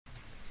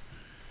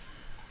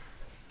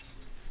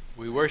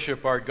We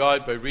worship our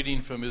God by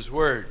reading from His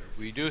Word.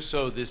 We do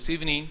so this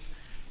evening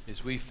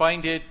as we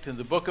find it in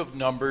the book of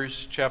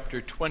Numbers,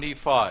 chapter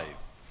 25.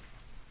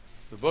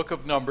 The book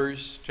of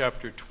Numbers,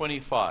 chapter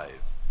 25.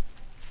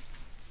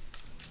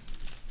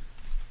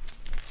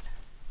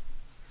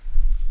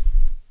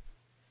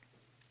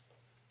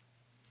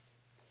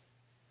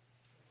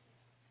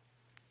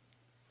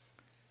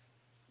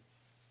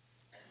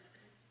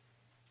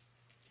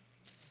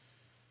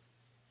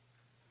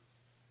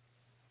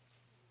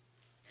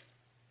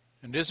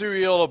 And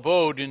Israel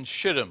abode in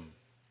Shittim,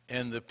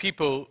 and the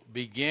people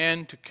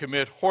began to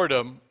commit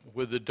whoredom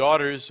with the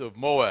daughters of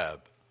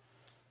Moab.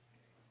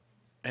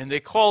 And they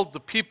called the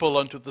people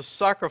unto the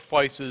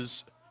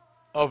sacrifices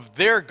of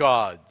their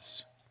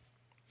gods.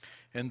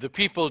 And the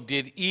people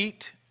did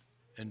eat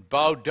and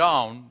bow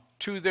down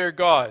to their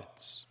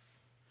gods.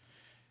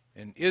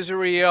 And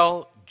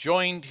Israel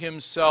joined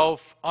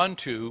himself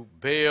unto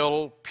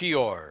Baal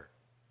Peor.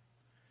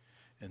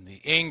 And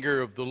the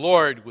anger of the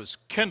Lord was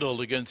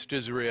kindled against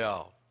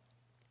Israel.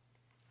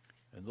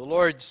 And the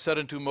Lord said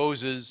unto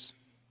Moses,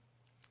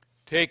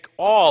 Take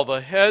all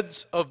the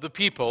heads of the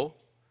people,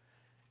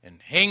 and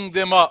hang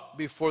them up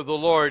before the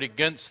Lord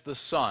against the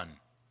sun,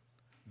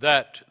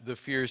 that the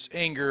fierce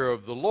anger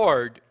of the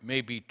Lord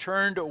may be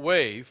turned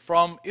away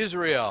from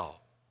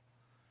Israel.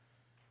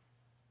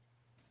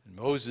 And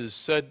Moses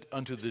said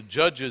unto the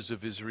judges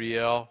of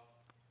Israel,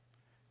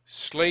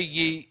 Slay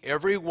ye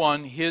every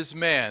one his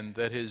man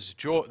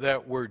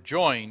that were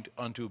joined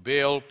unto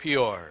Baal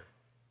Peor.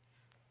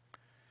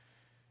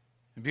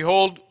 And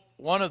behold,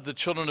 one of the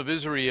children of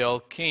Israel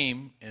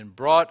came and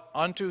brought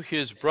unto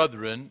his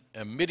brethren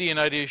a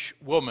Midianitish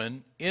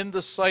woman in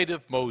the sight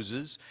of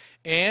Moses,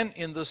 and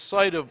in the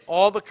sight of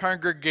all the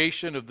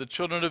congregation of the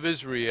children of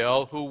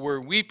Israel, who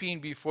were weeping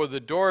before the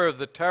door of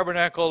the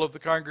tabernacle of the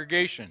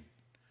congregation.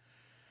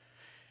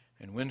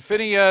 And when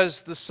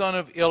Phinehas, the son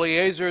of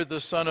Eleazar, the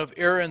son of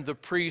Aaron, the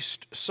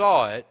priest,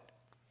 saw it,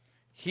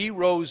 he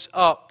rose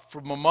up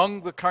from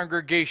among the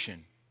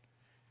congregation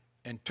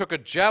and took a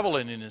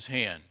javelin in his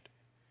hand.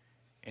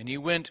 And he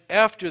went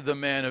after the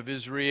man of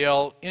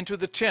Israel into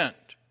the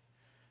tent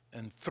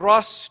and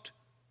thrust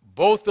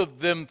both of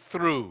them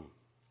through,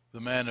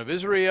 the man of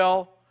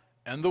Israel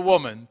and the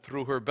woman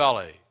through her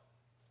belly.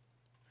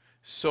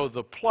 So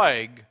the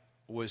plague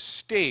was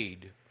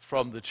stayed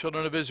from the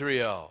children of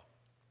Israel.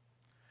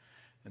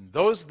 And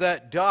those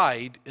that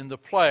died in the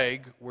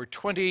plague were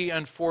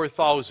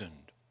 24,000.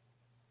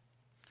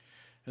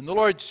 And the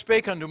Lord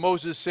spake unto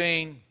Moses,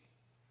 saying,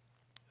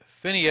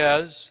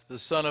 Phinehas, the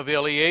son of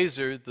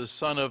Eleazar, the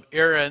son of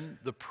Aaron,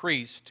 the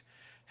priest,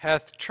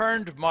 hath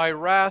turned my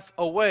wrath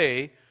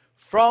away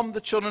from the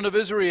children of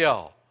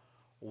Israel,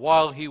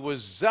 while he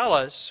was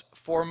zealous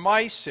for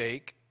my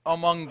sake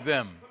among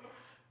them,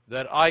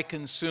 that I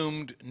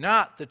consumed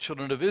not the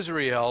children of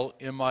Israel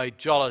in my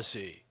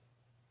jealousy.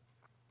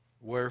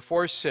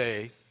 Wherefore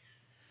say,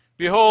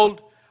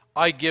 Behold,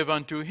 I give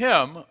unto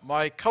him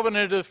my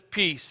covenant of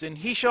peace, and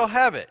he shall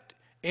have it,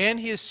 and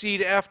his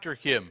seed after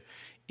him,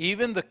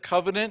 even the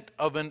covenant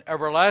of an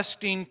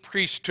everlasting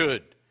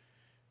priesthood,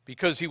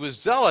 because he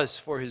was zealous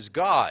for his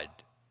God,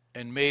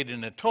 and made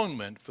an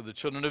atonement for the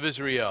children of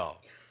Israel.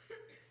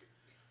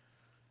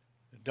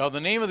 Now the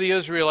name of the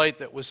Israelite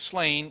that was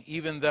slain,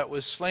 even that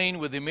was slain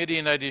with the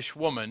Midianitish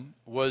woman,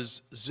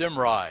 was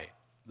Zimri,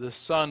 the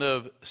son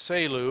of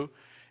Salu,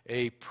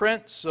 a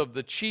prince of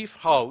the chief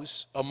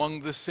house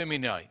among the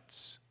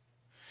Simeonites.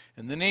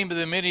 And the name of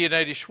the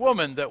Midianitish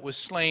woman that was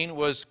slain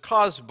was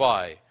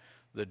Cosbi,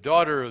 the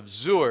daughter of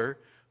Zur,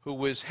 who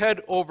was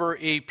head over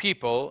a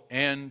people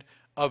and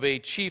of a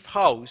chief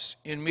house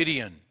in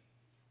Midian.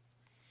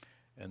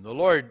 And the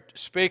Lord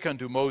spake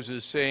unto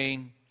Moses,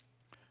 saying,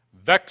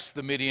 Vex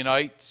the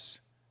Midianites,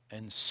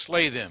 and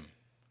slay them,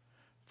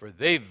 for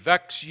they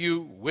vex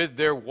you with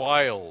their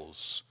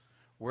wiles,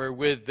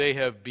 wherewith they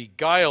have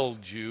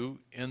beguiled you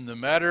in the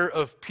matter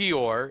of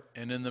Peor,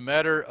 and in the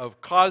matter of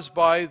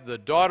Cosbi, the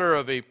daughter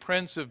of a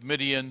prince of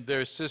Midian,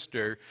 their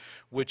sister,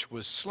 which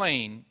was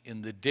slain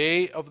in the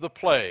day of the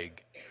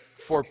plague,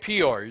 for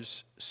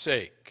Peor's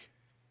sake.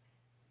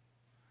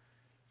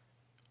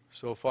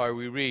 So far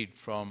we read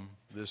from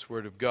this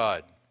word of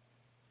God.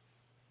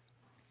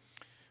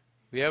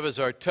 We have as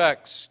our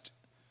text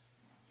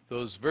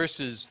those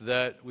verses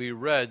that we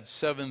read,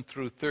 7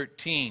 through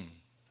 13.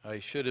 I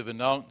should have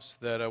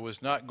announced that I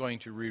was not going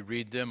to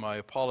reread them. I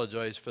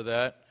apologize for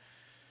that.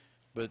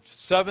 But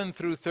 7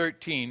 through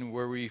 13,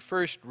 where we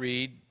first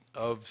read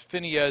of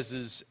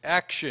Phinehas'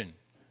 action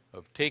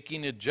of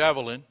taking a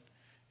javelin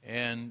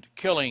and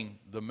killing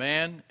the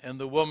man and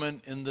the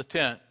woman in the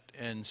tent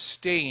and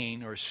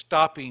staying or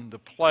stopping the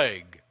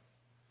plague.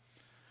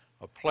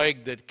 A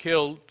plague that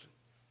killed,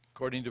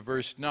 according to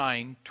verse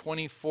 9,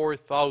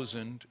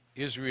 24,000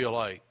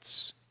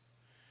 Israelites.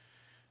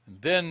 And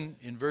then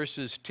in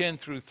verses 10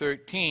 through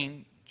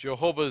 13,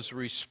 Jehovah's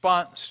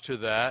response to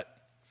that,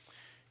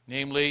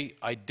 namely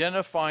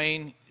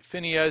identifying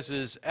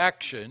Phinehas'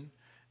 action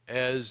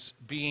as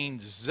being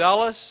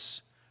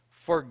zealous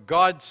for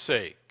God's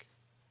sake,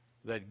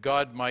 that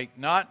God might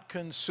not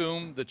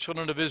consume the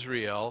children of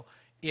Israel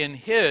in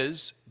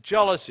his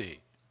jealousy.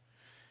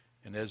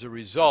 And as a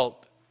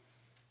result,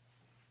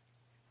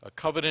 a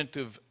covenant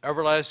of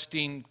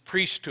everlasting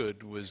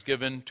priesthood was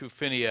given to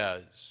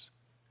Phinehas.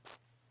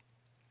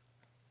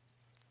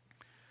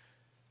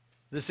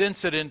 This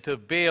incident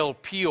of Baal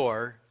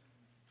Peor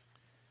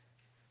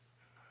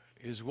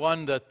is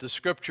one that the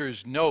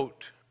scriptures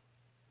note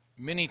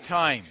many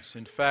times.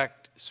 In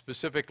fact,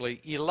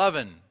 specifically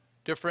 11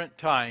 different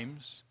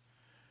times,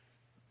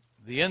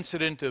 the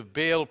incident of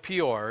Baal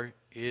Peor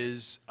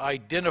is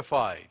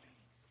identified.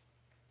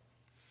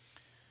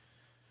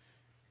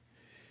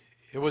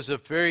 It was a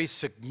very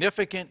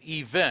significant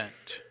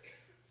event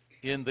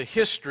in the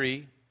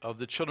history of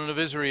the children of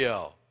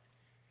Israel.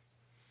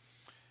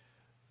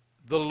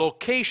 The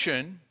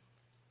location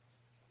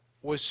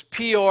was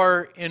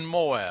Peor in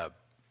Moab.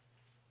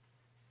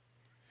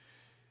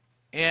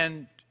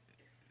 And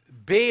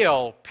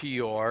Baal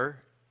Peor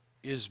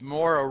is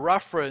more a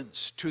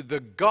reference to the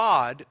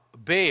god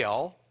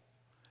Baal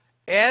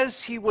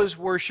as he was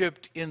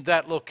worshipped in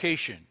that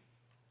location.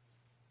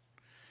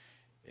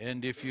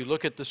 And if you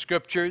look at the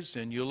scriptures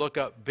and you look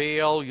up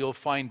Baal, you'll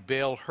find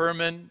Baal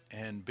Hermon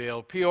and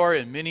Baal Peor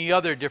and many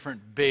other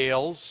different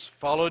Baals,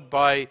 followed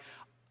by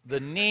the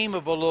name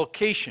of a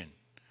location.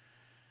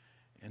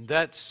 And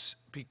that's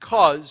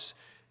because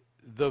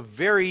the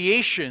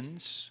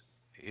variations,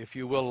 if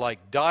you will,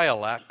 like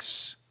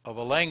dialects of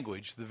a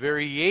language, the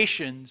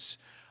variations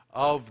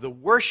of the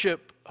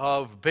worship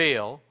of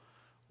Baal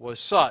was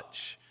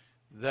such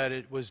that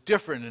it was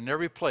different in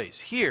every place.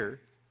 Here,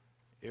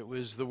 it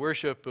was the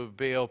worship of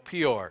Baal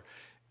Peor.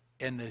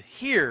 And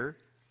here,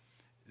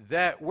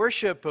 that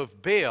worship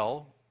of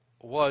Baal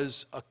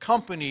was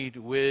accompanied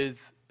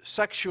with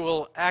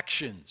sexual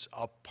actions.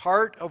 A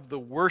part of the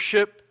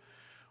worship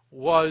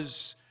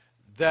was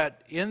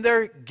that in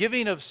their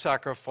giving of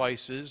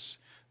sacrifices,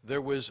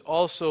 there was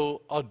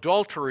also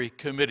adultery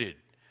committed.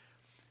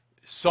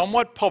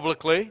 Somewhat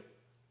publicly,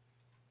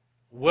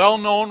 well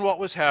known what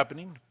was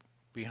happening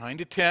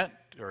behind a tent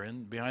or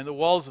behind the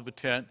walls of a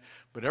tent,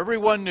 but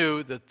everyone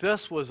knew that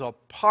this was a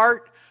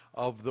part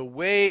of the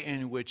way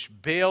in which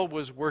Baal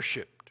was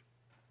worshipped,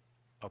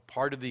 a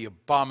part of the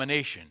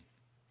abomination.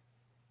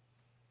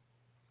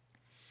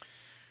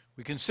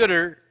 We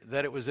consider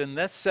that it was in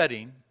that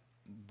setting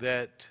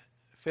that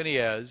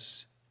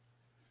Phinehas,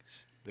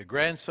 the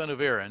grandson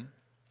of Aaron,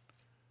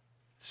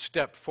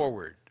 stepped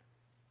forward.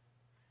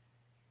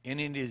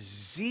 And in his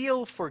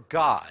zeal for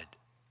God,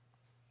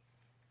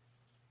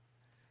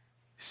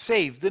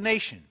 saved the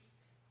nation.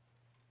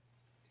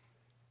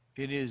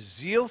 In his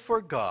zeal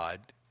for God,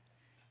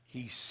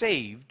 he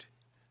saved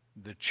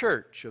the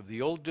church of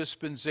the old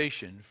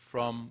dispensation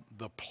from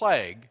the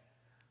plague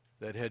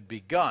that had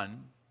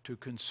begun to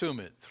consume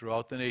it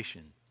throughout the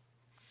nation.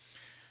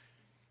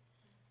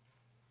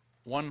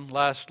 One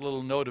last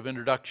little note of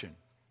introduction.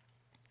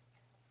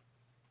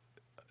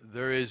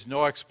 There is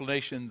no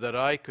explanation that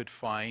I could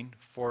find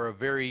for a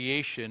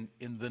variation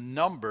in the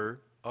number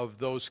of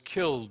those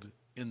killed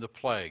in the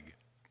plague.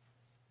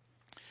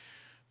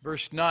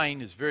 Verse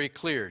 9 is very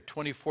clear,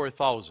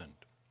 24,000.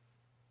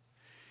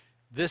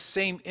 This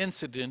same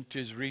incident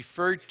is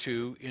referred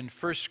to in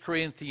 1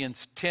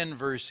 Corinthians 10,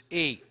 verse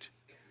 8,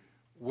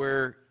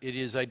 where it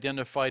is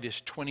identified as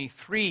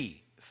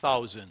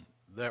 23,000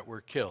 that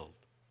were killed.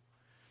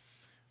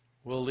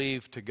 We'll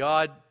leave to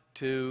God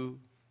to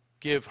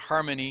give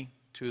harmony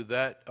to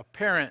that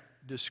apparent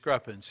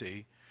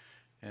discrepancy,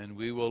 and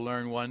we will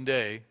learn one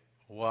day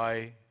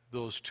why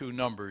those two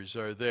numbers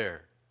are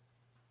there.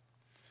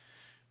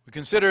 We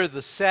consider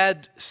the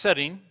sad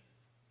setting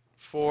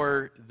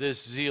for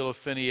this zeal of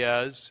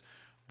Phinehas,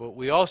 but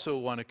we also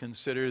want to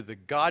consider the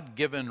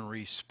God-given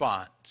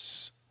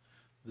response.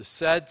 The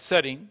sad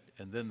setting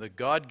and then the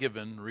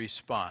God-given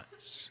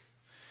response.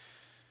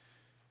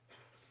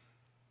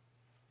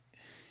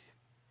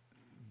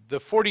 The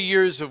 40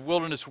 years of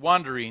wilderness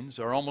wanderings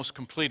are almost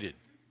completed.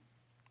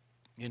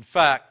 In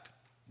fact,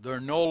 they're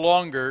no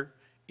longer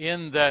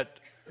in that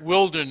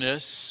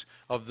wilderness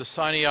of the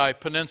Sinai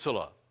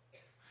Peninsula.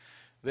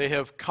 They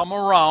have come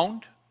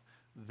around.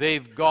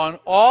 They've gone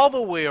all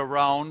the way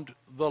around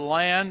the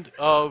land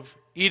of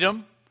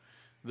Edom,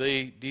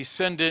 the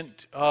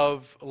descendant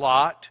of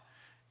Lot,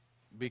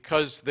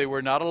 because they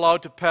were not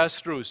allowed to pass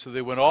through. So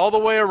they went all the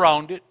way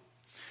around it.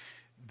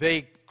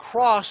 They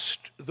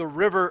crossed the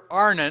river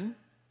Arnon,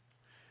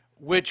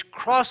 which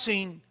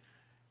crossing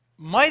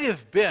might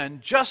have been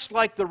just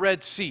like the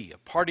Red Sea, a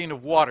parting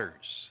of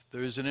waters.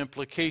 There's an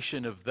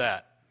implication of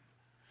that.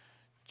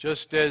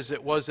 Just as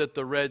it was at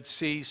the Red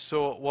Sea,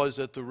 so it was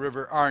at the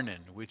river Arnon,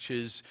 which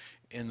is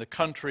in the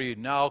country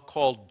now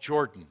called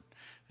Jordan.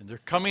 And they're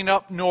coming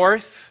up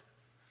north,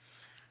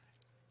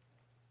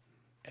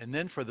 and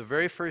then for the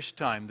very first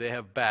time they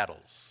have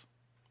battles.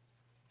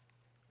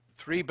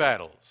 3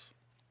 battles.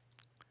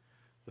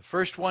 The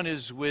first one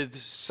is with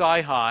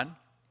Sihon,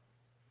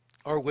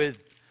 or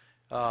with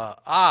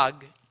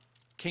Og,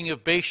 king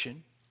of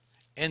Bashan,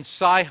 and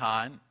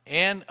Sihon,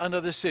 and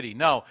another city.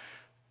 Now,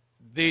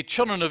 the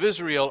children of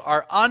Israel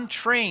are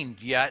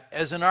untrained yet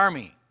as an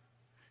army.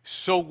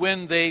 So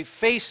when they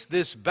face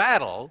this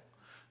battle,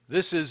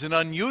 this is an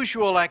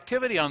unusual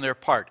activity on their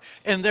part.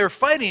 And they're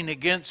fighting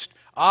against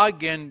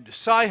Og and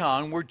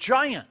Sihon, were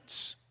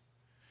giants.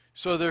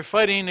 So they're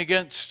fighting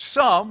against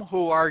some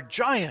who are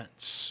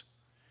giants.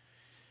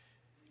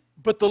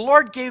 But the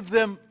Lord gave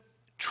them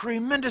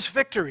tremendous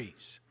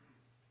victories.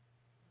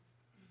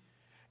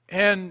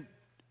 And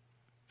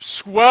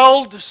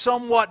swelled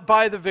somewhat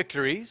by the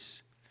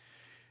victories,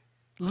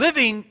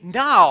 living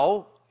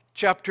now,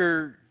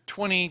 chapter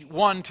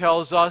 21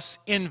 tells us,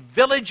 in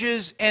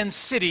villages and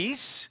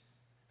cities.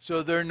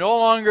 So they're no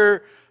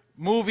longer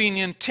moving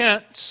in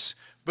tents,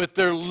 but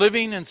they're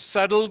living and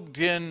settled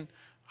in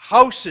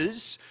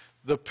houses.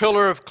 The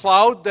pillar of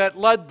cloud that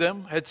led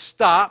them had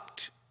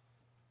stopped.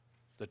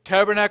 The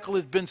tabernacle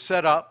had been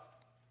set up.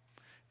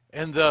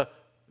 And the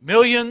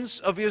millions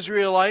of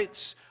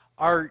Israelites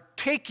are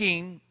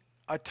taking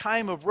a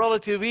time of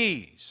relative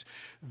ease.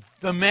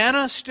 The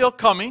manna still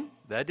coming.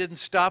 That didn't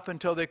stop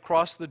until they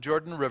crossed the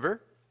Jordan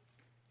River.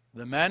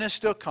 The manna is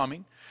still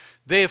coming.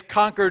 They have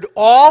conquered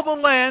all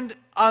the land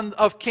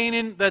of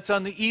Canaan that's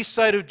on the east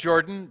side of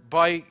Jordan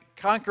by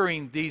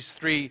conquering these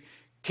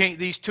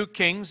two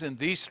kings in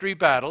these three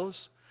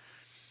battles.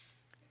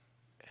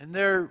 And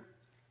they're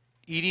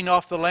eating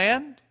off the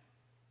land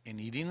and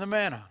eating the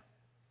manna.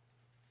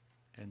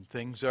 And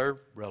things are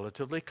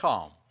relatively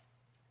calm.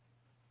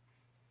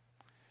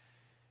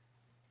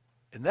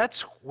 And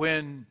that's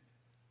when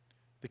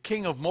the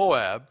king of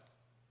Moab,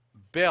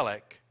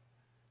 Balak,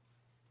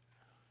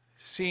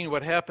 seeing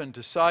what happened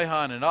to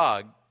Sihon and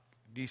Og,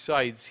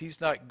 decides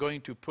he's not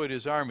going to put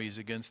his armies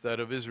against that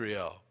of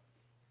Israel.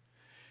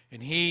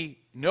 And he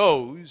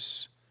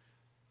knows,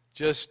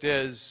 just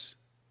as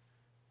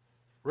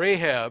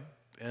Rahab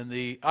and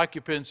the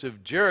occupants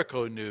of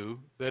Jericho knew,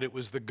 that it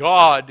was the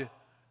God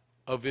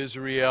of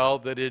Israel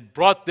that had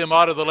brought them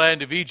out of the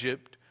land of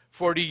Egypt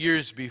 40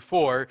 years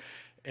before,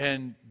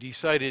 and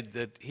decided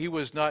that he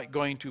was not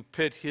going to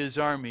pit his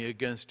army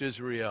against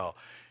Israel.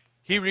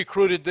 He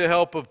recruited the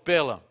help of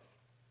Balaam.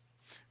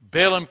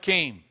 Balaam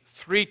came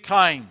 3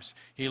 times.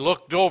 He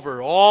looked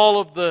over all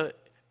of the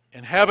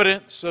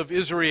inhabitants of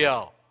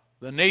Israel,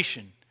 the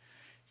nation,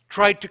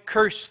 tried to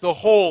curse the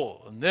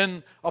whole, and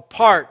then a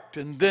part,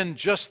 and then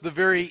just the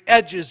very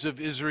edges of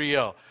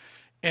Israel.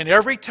 And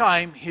every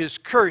time his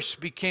curse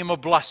became a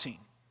blessing.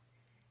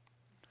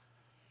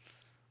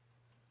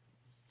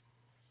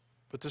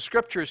 But the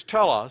scriptures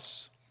tell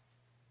us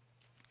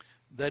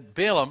that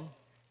Balaam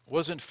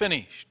wasn't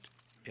finished.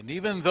 And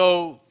even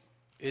though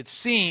it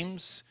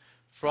seems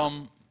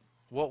from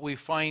what we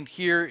find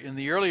here in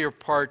the earlier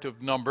part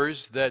of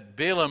Numbers that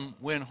Balaam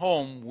went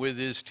home with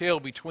his tail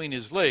between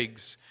his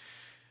legs,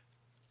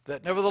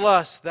 that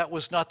nevertheless that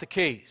was not the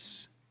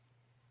case.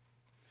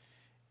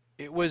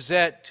 It was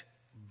at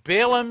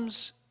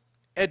Balaam's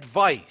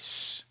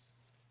advice,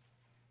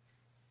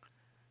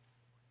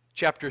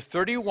 chapter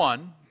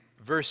 31,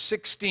 verse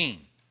 16,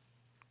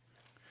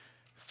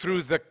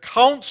 through the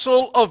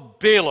counsel of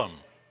Balaam,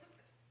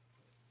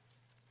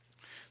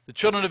 the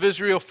children of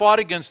Israel fought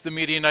against the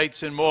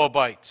Midianites and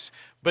Moabites,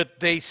 but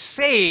they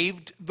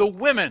saved the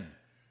women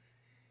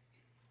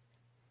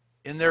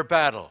in their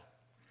battle.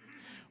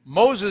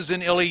 Moses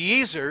and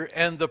Eleazar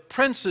and the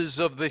princes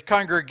of the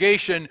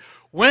congregation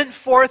went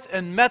forth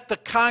and met the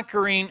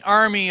conquering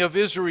army of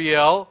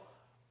Israel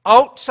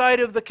outside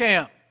of the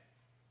camp.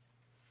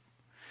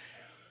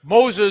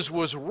 Moses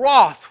was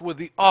wroth with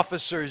the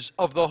officers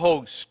of the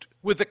host,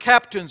 with the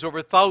captains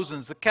over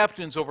thousands, the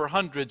captains over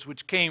hundreds,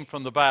 which came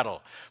from the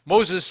battle.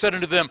 Moses said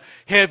unto them,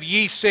 Have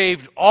ye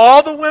saved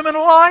all the women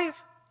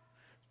alive?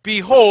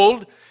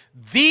 Behold,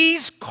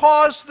 these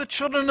caused the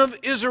children of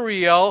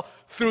Israel,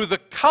 through the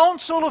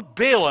counsel of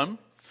Balaam,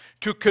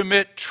 to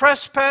commit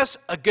trespass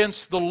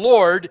against the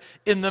Lord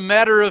in the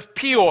matter of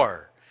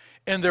Peor.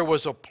 And there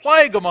was a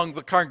plague among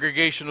the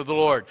congregation of the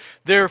Lord.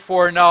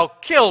 Therefore now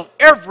kill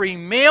every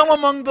male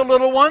among the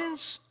little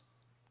ones,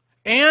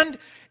 and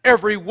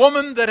every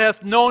woman that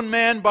hath known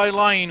man by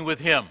lying with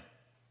him.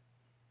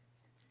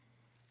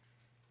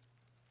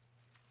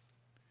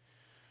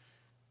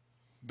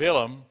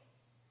 Balaam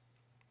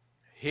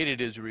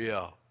hated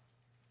Israel.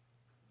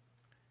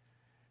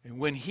 And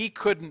when he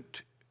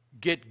couldn't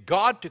get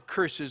God to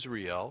curse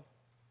Israel,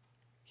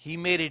 he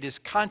made it his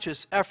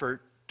conscious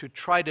effort to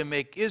try to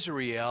make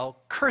Israel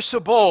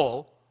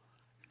curseable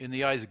in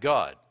the eyes of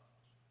God.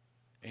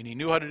 And he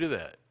knew how to do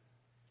that.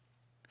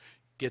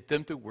 Get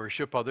them to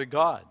worship other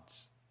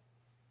gods.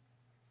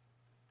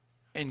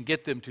 And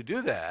get them to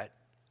do that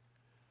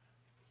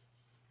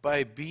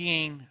by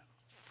being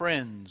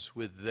friends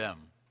with them.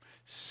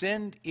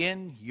 Send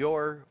in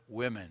your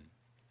women,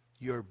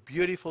 your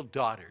beautiful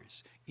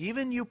daughters,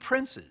 even you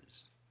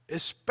princes,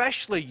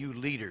 especially you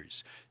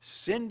leaders.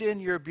 Send in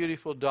your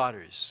beautiful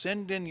daughters.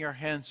 Send in your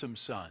handsome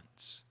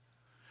sons.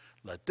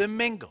 Let them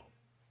mingle.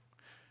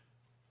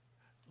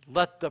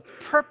 Let the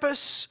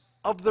purpose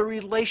of the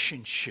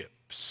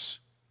relationships.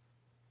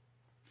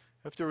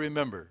 You have to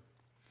remember,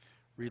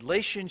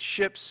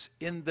 Relationships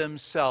in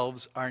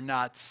themselves are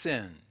not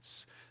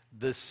sins.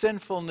 The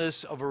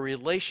sinfulness of a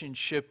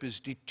relationship is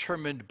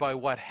determined by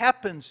what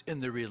happens in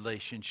the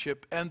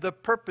relationship and the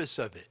purpose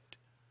of it.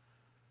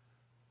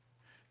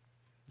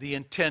 The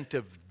intent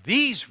of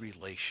these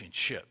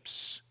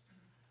relationships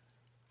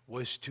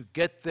was to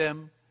get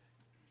them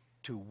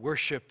to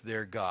worship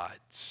their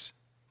gods,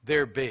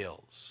 their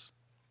Baals.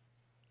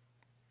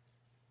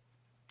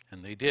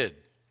 And they did.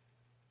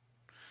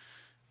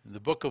 In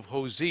the book of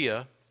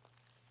Hosea,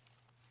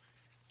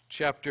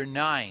 chapter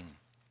 9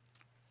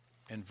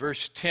 and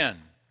verse 10,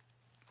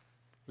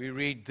 we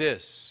read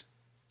this.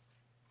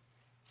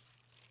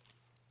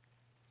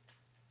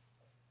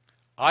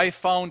 I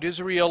found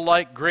Israel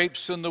like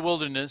grapes in the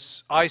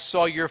wilderness. I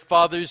saw your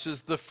fathers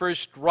as the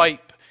first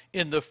ripe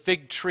in the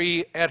fig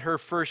tree at her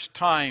first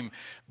time.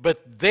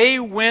 But they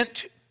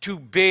went to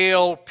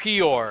Baal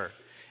Peor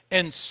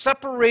and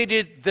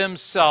separated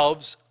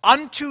themselves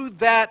unto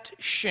that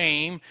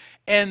shame,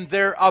 and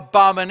their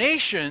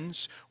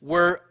abominations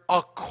were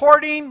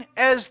according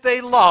as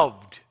they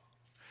loved.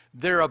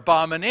 Their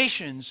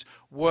abominations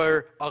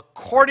were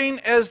according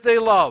as they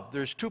loved.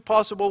 There's two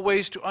possible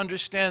ways to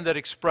understand that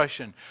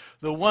expression.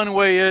 The one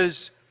way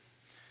is,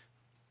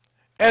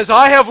 as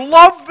I have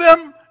loved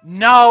them,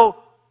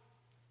 now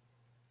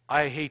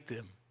I hate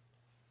them.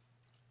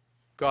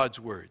 God's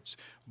words.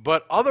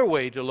 But other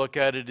way to look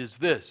at it is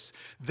this,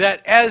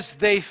 that as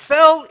they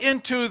fell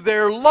into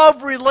their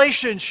love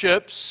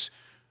relationships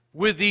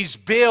with these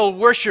Baal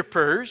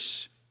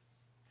worshipers,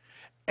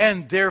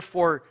 and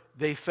therefore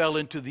they fell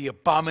into the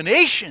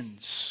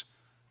abominations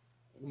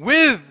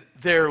with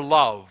their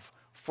love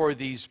for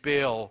these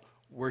Baal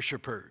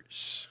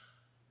worshipers.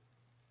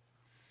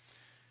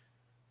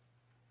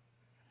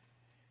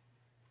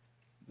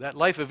 That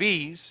life of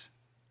ease,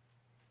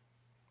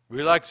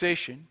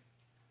 relaxation,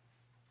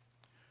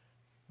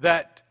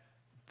 that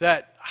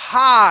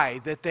high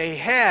that they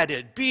had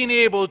at being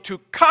able to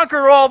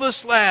conquer all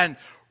this land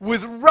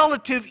with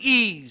relative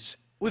ease,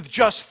 with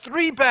just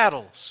 3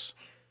 battles.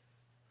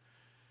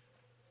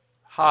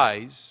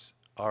 Highs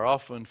are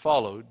often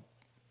followed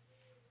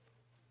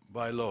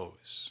by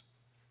lows.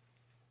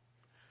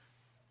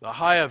 The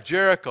high of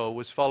Jericho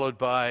was followed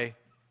by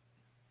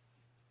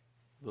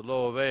the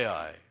low of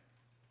Ai.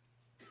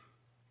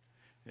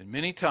 And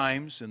many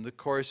times in the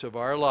course of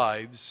our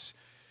lives,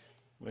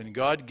 when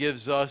God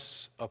gives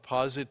us a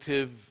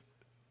positive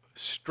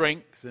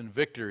strength and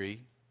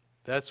victory,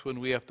 that's when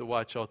we have to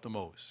watch out the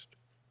most.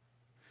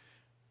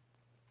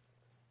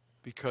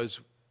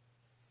 Because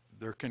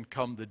there can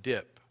come the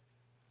dip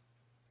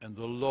and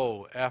the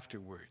low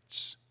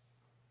afterwards.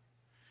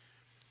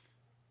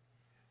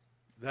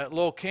 That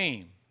low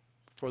came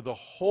for the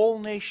whole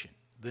nation.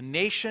 The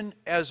nation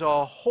as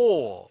a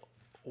whole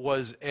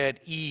was at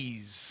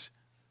ease.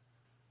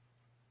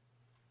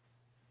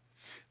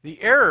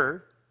 The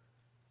error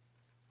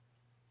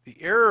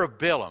of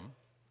Balaam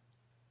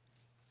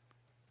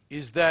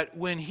is that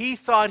when he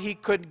thought he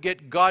could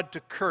get God to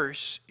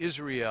curse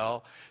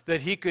Israel,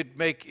 that he could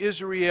make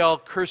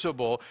Israel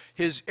curseable,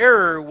 his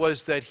error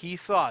was that he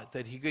thought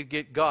that he could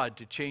get God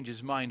to change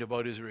his mind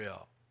about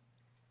Israel.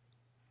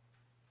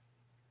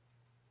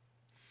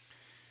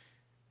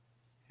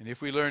 And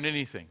if we learn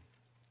anything,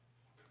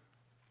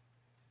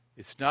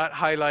 it's not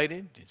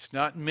highlighted, it's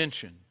not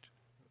mentioned,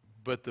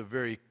 but the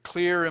very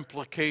clear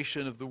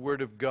implication of the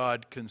Word of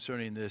God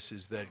concerning this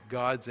is that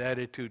God's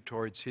attitude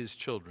towards His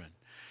children,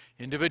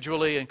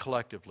 individually and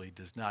collectively,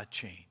 does not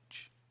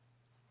change.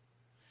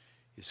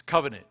 His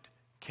covenant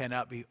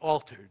cannot be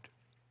altered,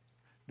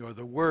 nor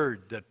the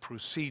word that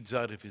proceeds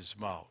out of His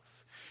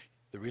mouth.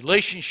 The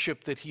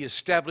relationship that He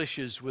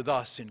establishes with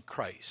us in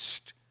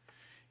Christ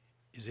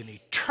is an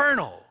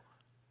eternal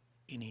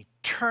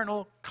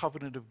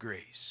covenant of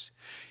grace.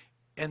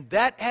 And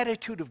that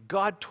attitude of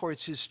God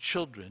towards His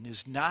children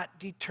is not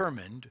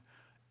determined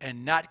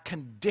and not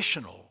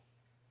conditional.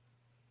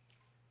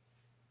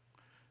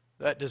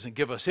 That doesn't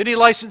give us any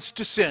license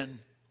to sin,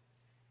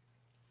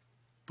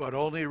 but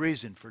only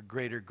reason for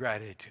greater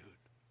gratitude.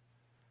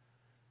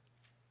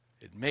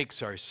 It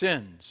makes our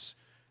sins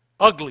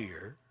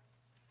uglier,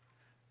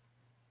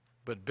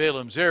 but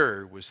Balaam's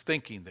error was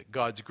thinking that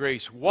God's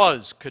grace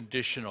was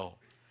conditional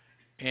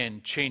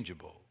and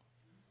changeable.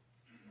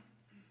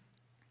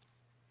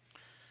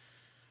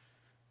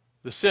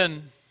 The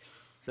sin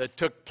that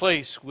took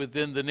place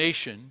within the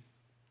nation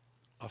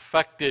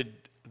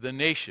affected the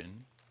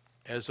nation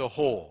as a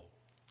whole.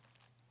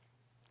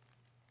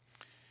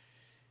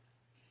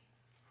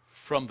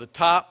 From the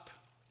top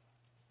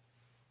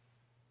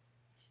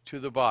to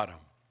the bottom,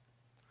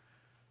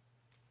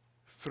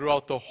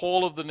 throughout the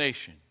whole of the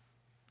nation.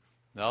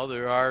 Now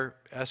there are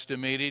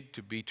estimated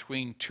to be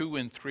between 2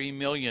 and 3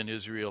 million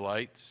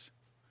Israelites,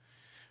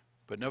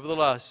 but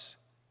nevertheless,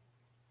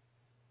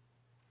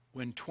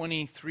 when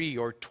 23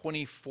 or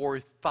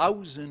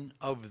 24,000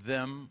 of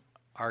them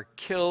are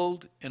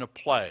killed in a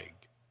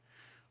plague,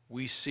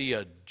 we see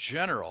a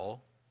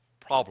general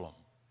problem.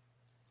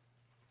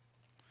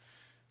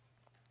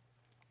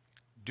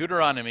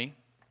 Deuteronomy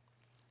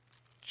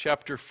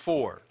chapter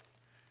 4.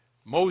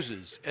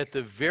 Moses, at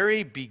the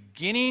very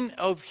beginning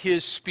of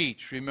his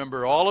speech,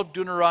 remember all of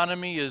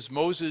Deuteronomy is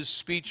Moses'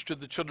 speech to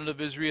the children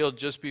of Israel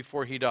just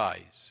before he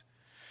dies.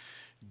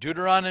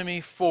 Deuteronomy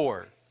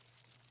 4,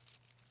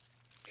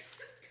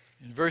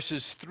 in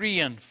verses 3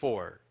 and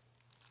 4,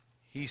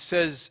 he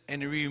says,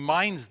 and he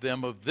reminds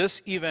them of this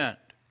event.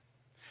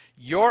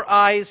 Your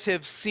eyes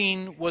have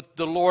seen what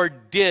the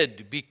Lord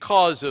did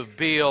because of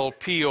Baal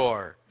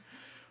Peor.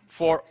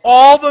 For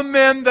all the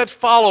men that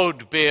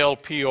followed Baal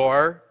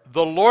Peor,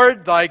 the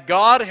Lord thy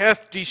God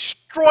hath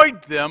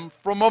destroyed them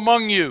from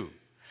among you.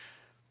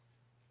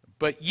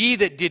 But ye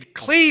that did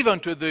cleave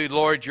unto the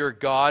Lord your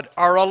God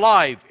are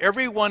alive,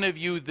 every one of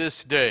you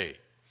this day.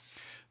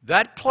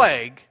 That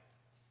plague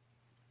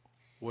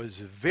was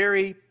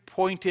very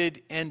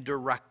pointed and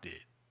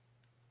directed.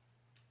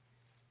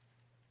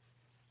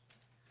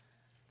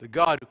 The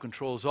God who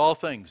controls all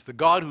things, the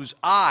God whose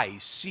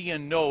eyes see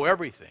and know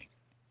everything,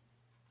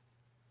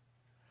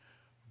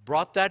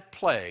 brought that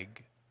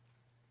plague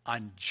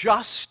on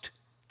just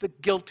the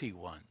guilty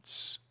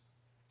ones.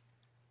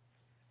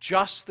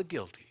 Just the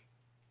guilty.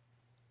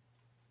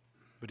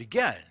 But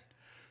again,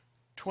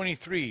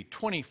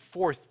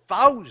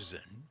 24,000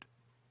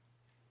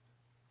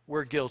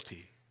 were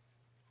guilty.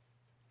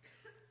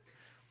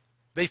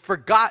 They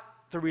forgot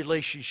the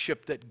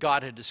relationship that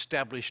God had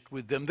established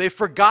with them. They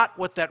forgot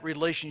what that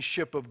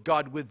relationship of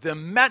God with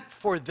them meant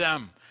for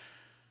them.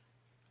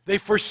 They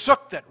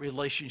forsook that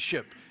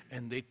relationship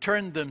and they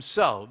turned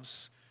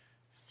themselves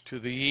to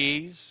the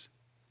ease,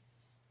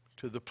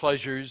 to the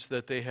pleasures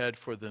that they had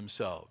for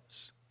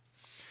themselves.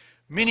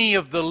 Many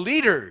of the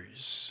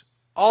leaders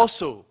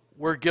also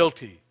were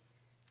guilty.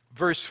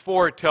 Verse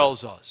 4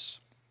 tells us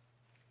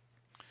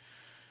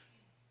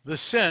the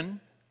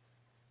sin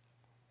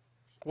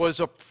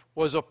was a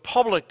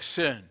public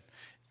sin.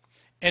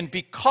 And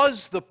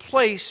because the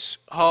place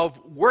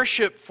of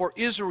worship for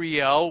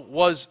Israel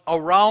was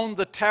around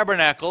the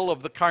tabernacle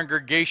of the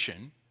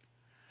congregation,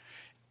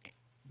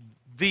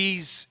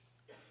 these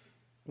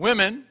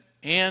women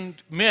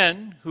and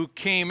men who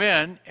came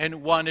in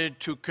and wanted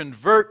to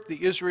convert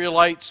the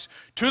Israelites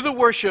to the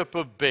worship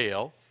of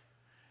Baal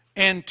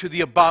and to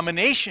the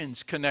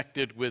abominations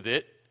connected with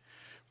it,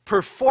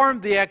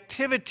 performed the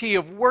activity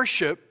of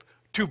worship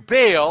to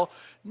Baal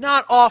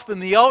not off in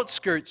the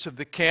outskirts of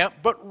the camp,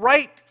 but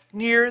right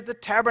near the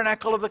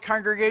tabernacle of the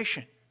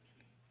congregation.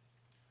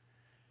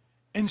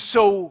 And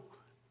so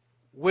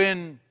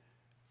when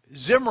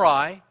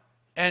Zimri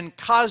and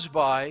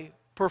Cosbi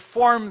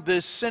performed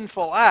this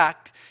sinful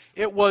act,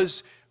 it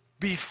was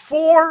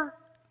before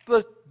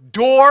the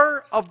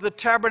door of the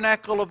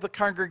tabernacle of the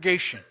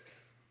congregation.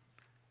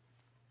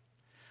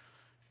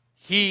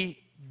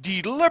 He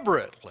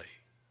deliberately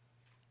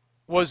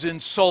was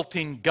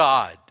insulting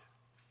God.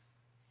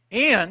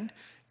 And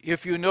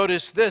if you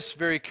notice this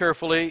very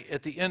carefully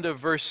at the end of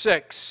verse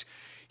 6,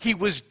 he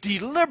was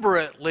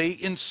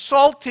deliberately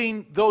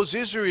insulting those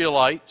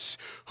Israelites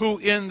who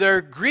in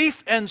their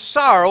grief and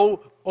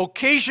sorrow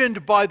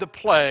occasioned by the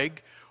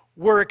plague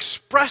were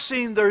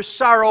expressing their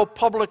sorrow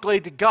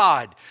publicly to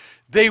God.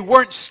 They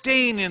weren't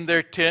staying in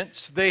their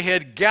tents. They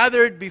had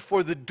gathered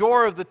before the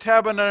door of the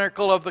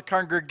tabernacle of the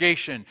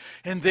congregation,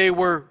 and they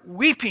were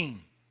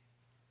weeping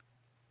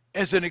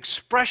as an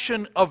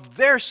expression of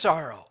their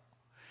sorrow.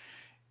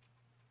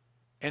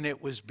 And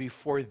it was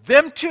before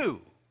them too,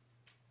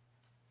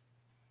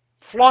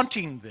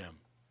 flaunting them,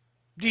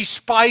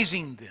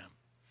 despising them,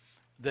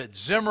 that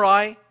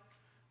Zimri,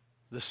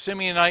 the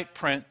Simeonite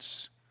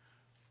prince,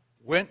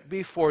 went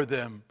before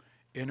them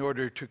in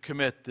order to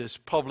commit this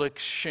public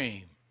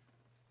shame.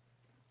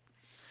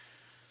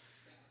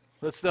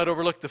 Let's not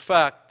overlook the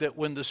fact that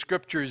when the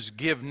scriptures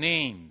give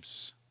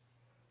names,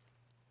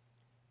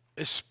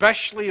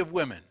 especially of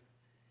women,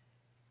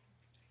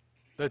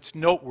 that's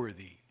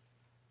noteworthy,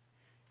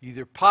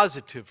 either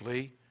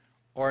positively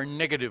or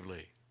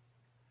negatively.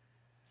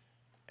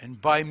 And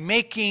by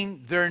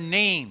making their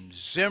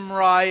names,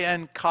 Zimri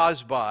and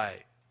Cosbi,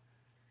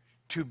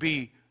 to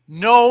be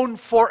known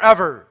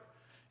forever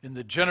in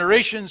the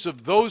generations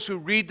of those who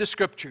read the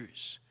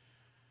scriptures,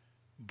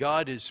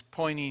 God is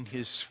pointing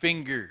his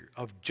finger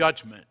of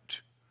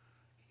judgment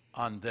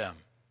on them.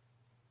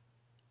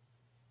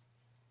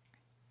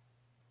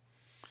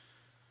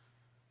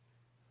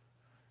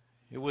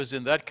 It was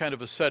in that kind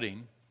of a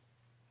setting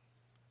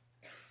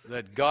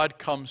that God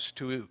comes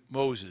to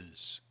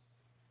Moses.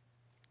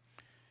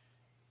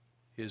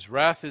 His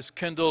wrath is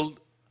kindled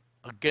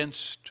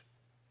against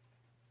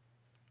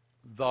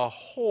the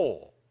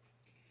whole.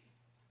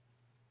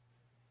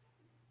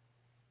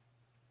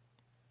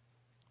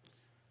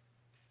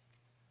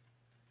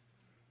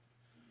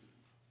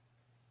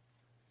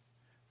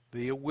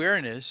 The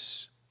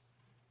awareness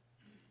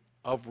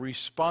of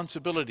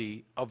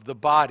responsibility of the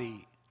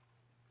body.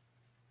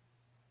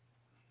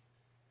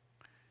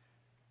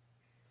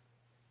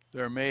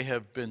 There may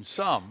have been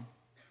some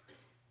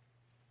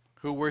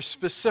who were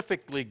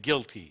specifically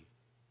guilty.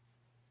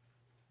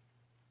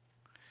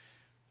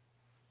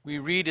 We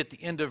read at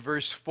the end of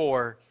verse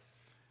 4,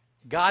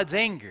 God's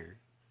anger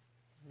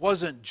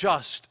wasn't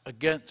just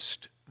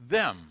against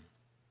them,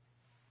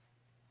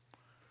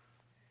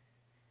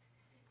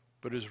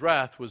 but his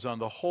wrath was on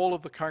the whole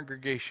of the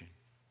congregation.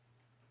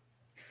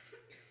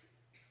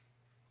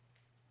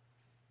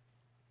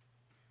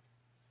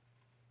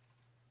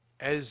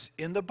 As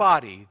in the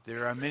body,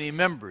 there are many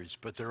members,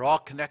 but they're all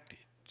connected.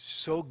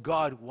 So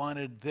God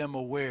wanted them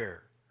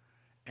aware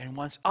and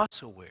wants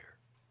us aware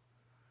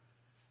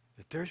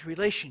that there's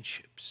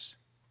relationships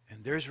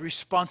and there's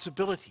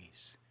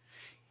responsibilities.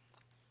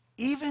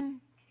 Even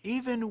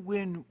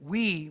when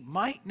we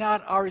might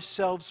not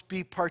ourselves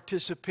be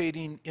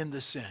participating in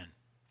the sin.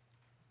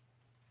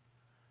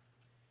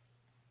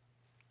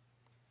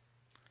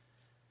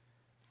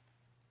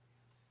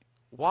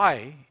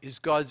 Why is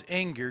God's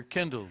anger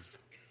kindled?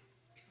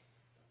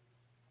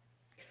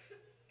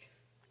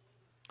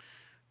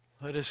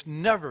 Let us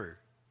never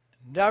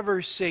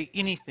say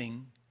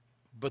anything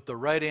but the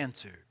right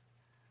answer.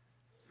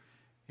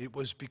 It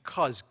was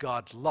because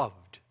God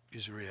loved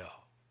Israel.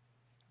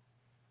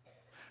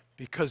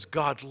 Because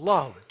God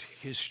loved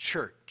his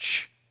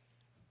church.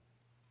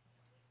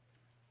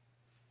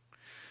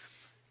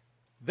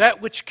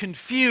 That which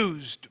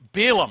confused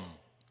Balaam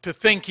to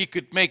think he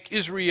could make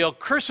Israel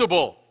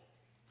curseable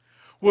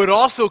would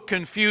also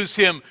confuse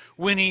him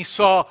when he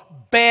saw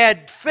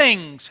bad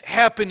things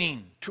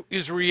happening to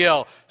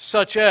Israel,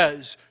 such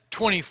as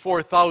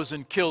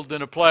 24,000 killed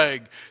in a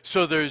plague.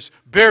 So there's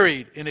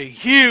buried in a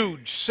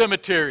huge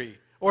cemetery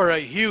or a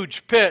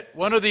huge pit,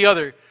 one or the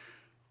other,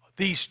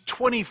 these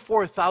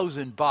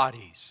 24,000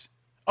 bodies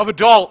of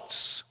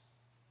adults.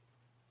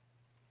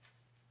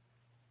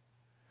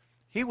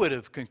 He would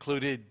have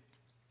concluded,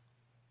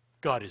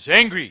 God is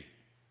angry.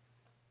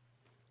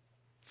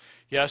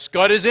 Yes,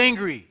 God is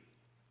angry.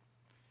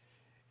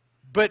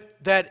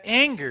 But that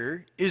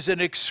anger is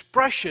an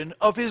expression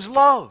of his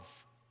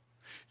love,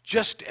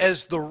 just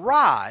as the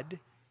rod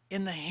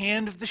in the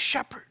hand of the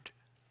shepherd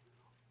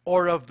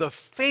or of the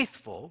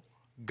faithful,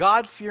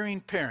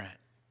 God-fearing parent.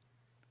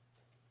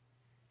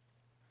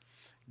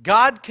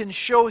 God can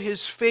show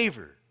his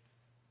favor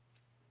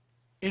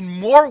in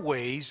more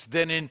ways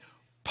than in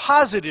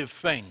positive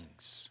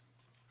things.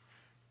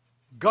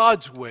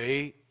 God's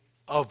way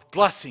of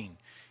blessing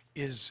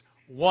is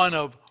one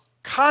of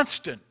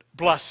constant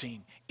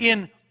blessing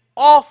in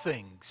all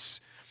things.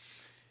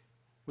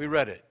 We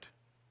read it.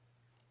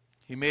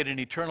 He made an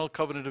eternal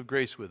covenant of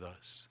grace with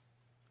us.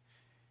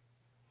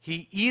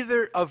 He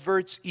either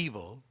averts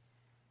evil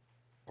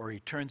or he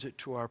turns it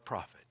to our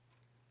profit.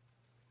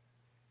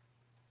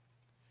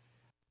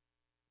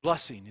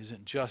 Blessing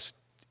isn't just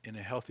in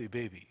a healthy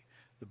baby.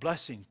 The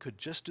blessing could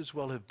just as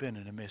well have been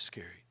in a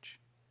miscarriage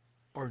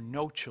or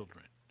no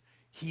children.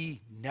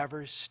 He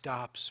never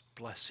stops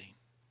blessing.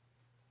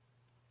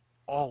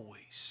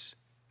 Always.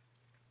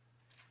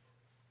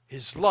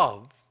 His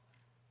love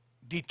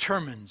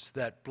determines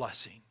that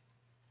blessing.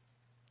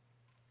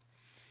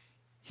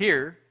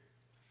 Here,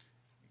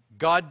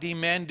 God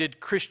demanded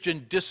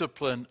Christian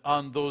discipline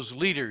on those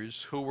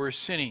leaders who were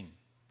sinning.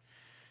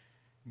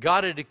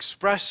 God had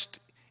expressed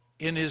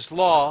in his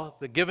law,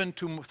 given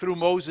through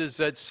Moses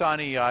at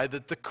Sinai,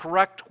 that the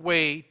correct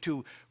way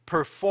to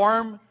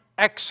perform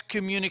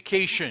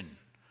excommunication,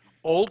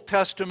 Old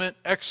Testament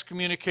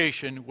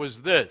excommunication,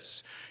 was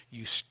this.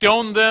 You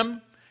stone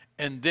them,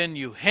 and then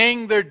you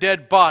hang their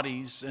dead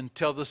bodies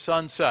until the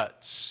sun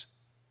sets.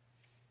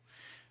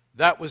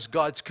 That was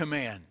God's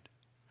command.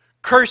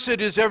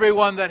 Cursed is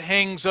everyone that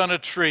hangs on a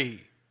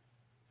tree.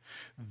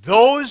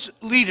 Those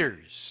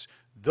leaders,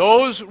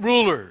 those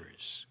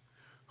rulers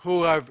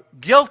who are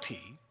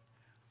guilty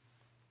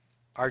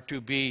are to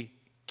be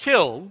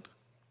killed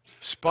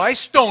by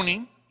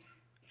stoning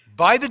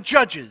by the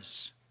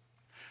judges,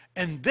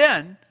 and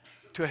then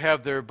to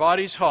have their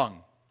bodies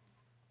hung.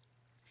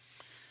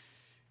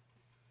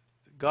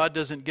 God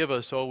doesn't give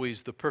us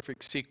always the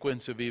perfect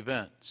sequence of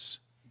events,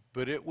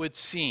 but it would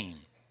seem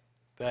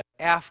that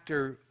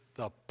after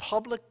the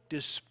public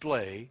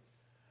display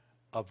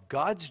of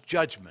God's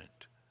judgment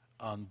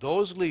on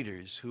those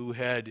leaders who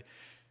had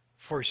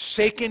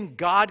forsaken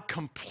God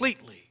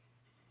completely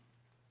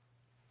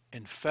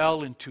and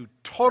fell into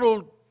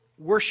total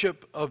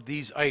worship of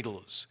these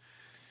idols,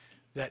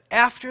 that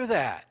after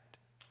that,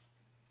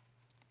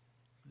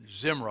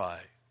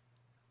 Zimri,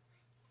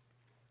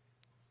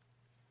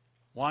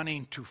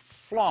 wanting to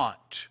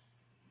flaunt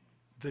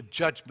the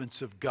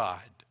judgments of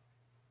God,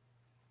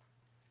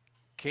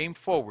 came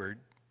forward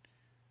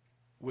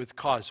with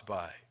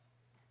Cosbi.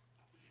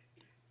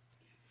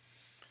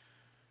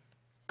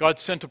 God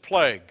sent a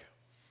plague.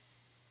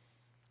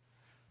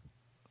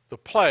 The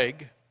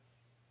plague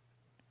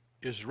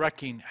is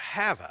wreaking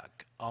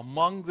havoc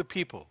among the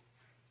people.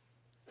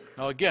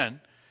 Now again,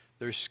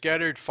 they're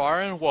scattered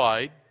far and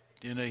wide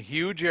in a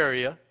huge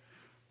area,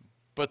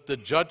 but the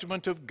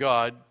judgment of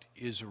God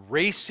is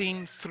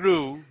racing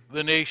through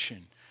the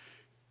nation,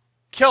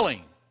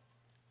 killing,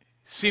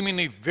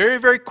 seemingly very,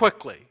 very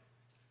quickly,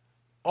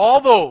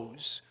 all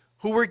those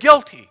who were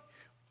guilty.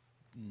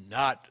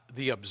 Not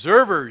the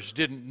observers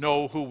didn't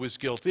know who was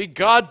guilty.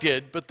 God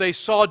did, but they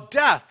saw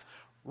death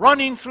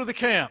running through the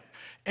camp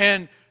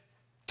and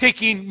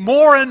taking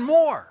more and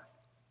more,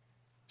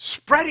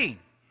 spreading.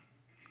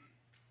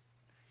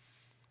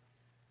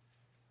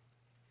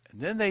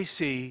 And then they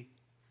see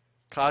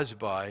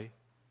Cozbi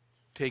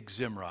take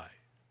Zimri,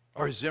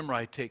 or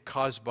Zimri take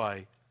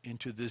Cozbi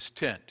into this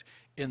tent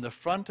in the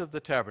front of the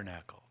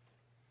tabernacle.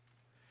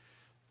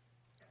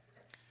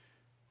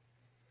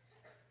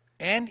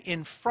 And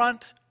in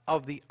front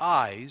of the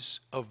eyes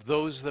of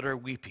those that are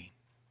weeping.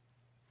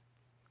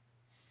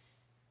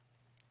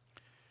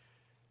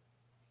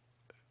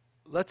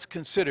 Let's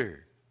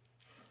consider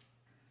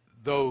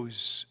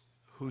those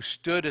who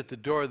stood at the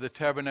door of the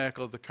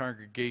tabernacle of the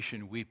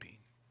congregation weeping.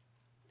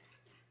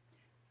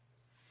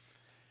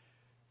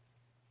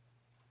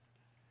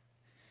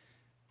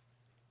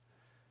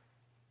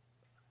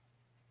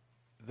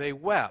 They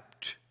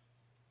wept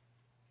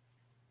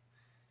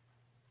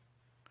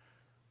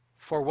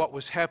for what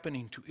was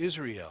happening to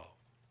Israel.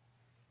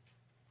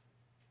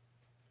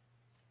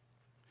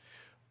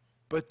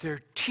 But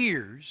their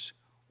tears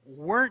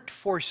weren't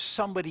for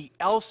somebody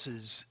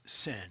else's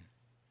sin,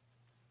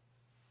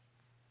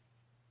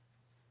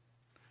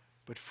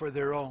 but for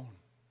their own.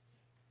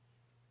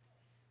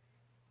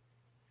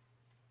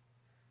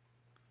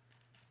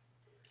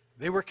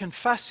 They were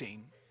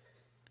confessing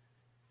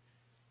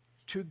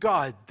to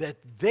God that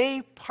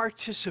they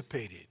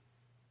participated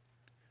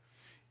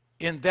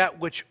in that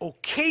which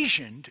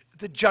occasioned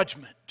the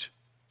judgment,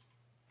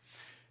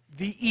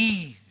 the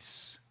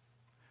ease,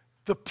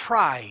 the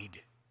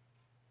pride.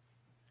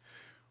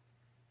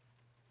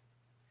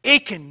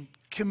 Achan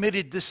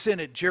committed the sin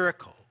at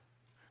Jericho.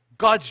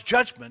 God's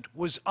judgment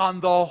was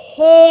on the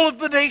whole of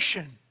the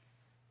nation.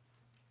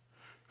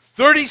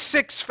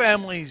 36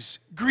 families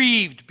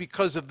grieved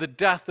because of the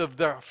death of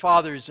their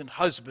fathers and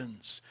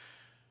husbands.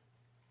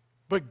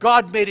 But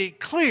God made it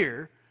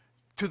clear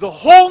to the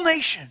whole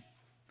nation,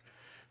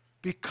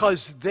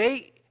 because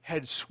they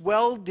had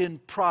swelled in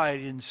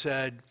pride and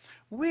said,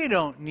 we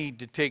don't need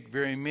to take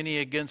very many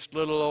against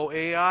little old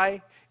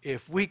Ai.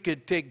 If we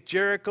could take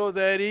Jericho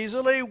that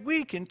easily,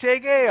 we can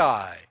take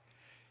Ai.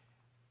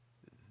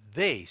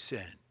 They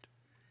sinned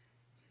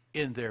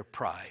in their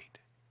pride.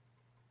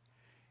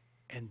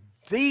 And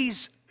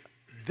this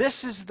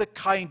is the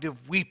kind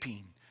of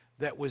weeping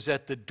that was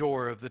at the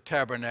door of the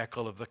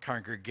tabernacle of the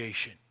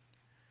congregation.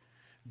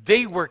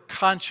 They were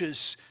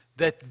conscious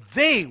that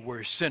they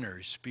were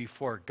sinners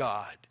before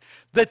God,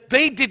 that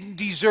they didn't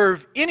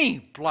deserve any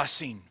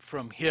blessing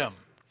from Him.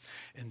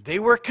 And they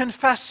were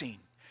confessing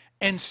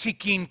and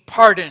seeking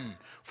pardon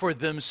for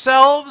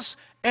themselves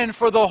and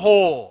for the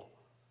whole,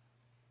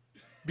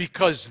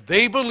 because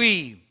they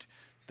believed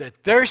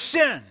that their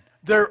sin,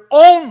 their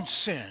own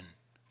sin,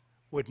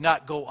 would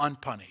not go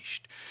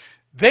unpunished.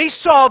 They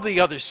saw the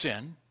other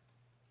sin,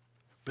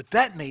 but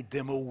that made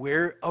them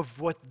aware of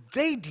what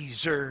they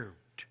deserved.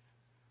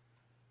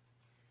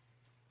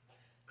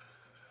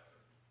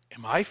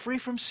 Am I free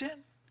from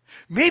sin?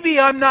 Maybe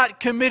I'm not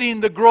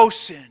committing the gross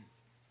sin.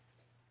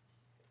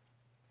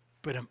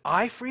 But am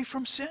I free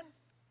from sin?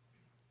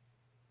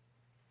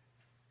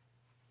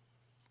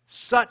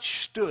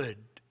 Such stood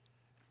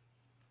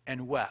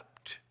and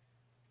wept.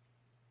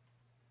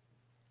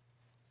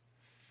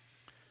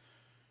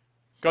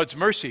 God's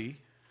mercy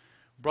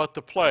brought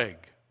the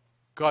plague.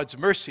 God's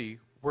mercy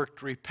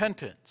worked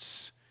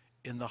repentance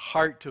in the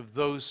heart of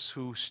those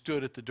who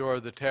stood at the door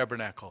of the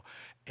tabernacle.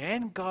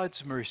 And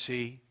God's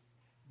mercy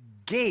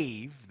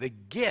gave the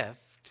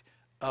gift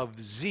of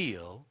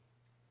zeal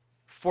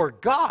for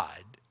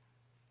God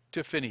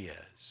to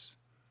Phinehas.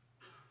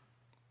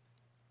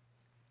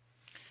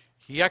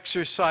 He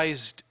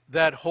exercised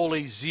that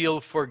holy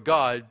zeal for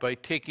God by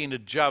taking a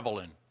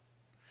javelin,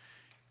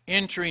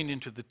 entering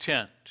into the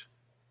tent,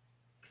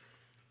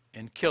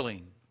 and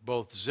killing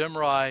both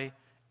Zimri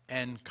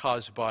and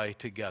Cozbi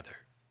together.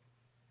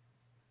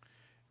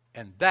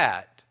 And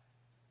that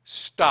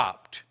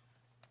stopped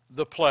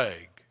the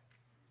plague.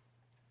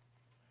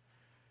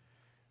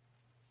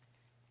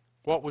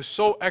 What was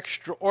so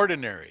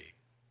extraordinary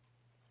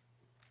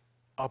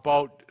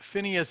about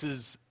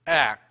Phinehas'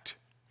 act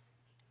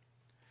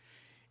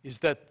is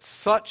that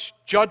such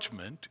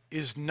judgment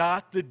is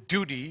not the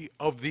duty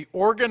of the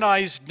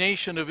organized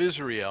nation of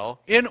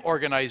Israel, in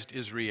organized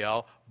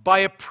Israel, by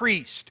a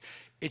priest.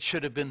 It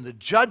should have been the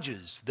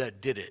judges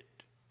that did it.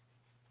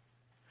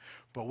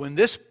 But when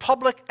this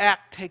public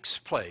act takes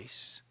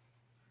place,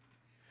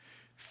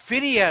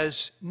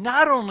 Phinehas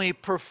not only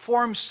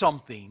performs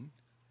something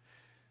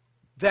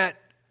that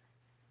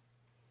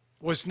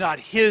was not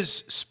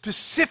his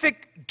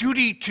specific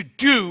duty to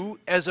do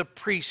as a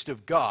priest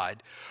of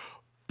God,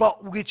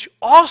 but which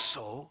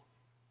also,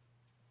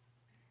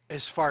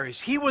 as far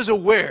as he was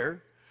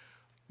aware,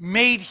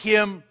 made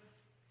him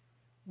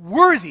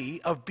worthy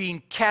of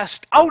being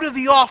cast out of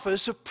the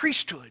office of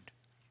priesthood.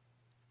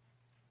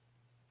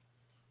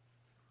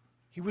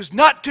 He was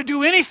not to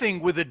do anything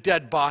with a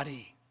dead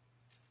body,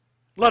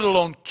 let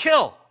alone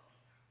kill.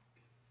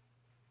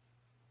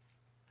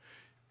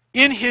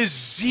 In his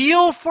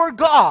zeal for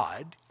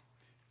God,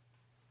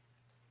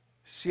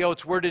 See how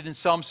it's worded in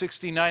Psalm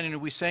 69,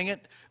 and we sang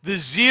it? The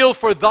zeal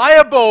for thy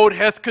abode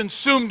hath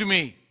consumed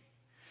me.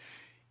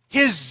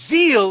 His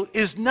zeal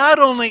is not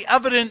only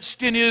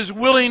evidenced in his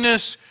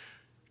willingness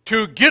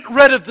to get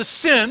rid of the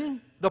sin,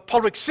 the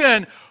public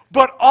sin,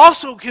 but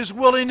also his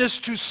willingness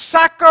to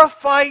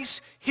sacrifice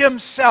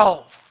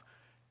himself,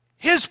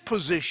 his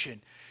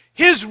position,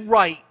 his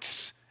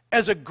rights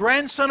as a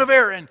grandson of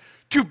Aaron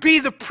to be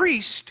the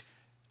priest.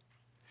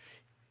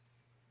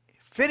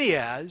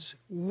 Phinehas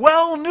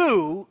well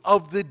knew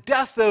of the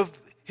death of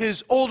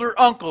his older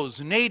uncles,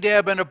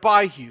 Nadab and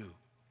Abihu.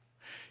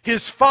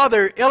 His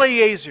father,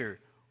 Eleazar,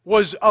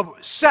 was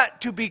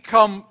set to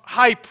become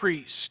high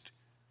priest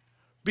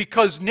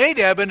because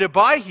Nadab and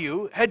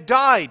Abihu had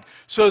died.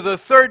 So the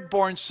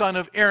third-born son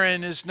of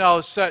Aaron is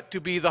now set to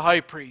be the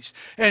high priest.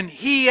 And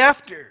he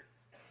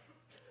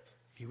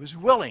was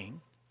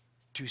willing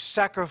to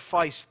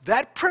sacrifice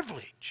that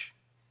privilege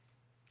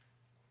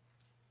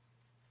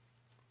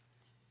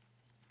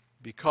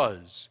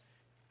because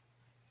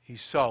he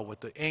saw what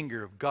the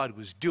anger of God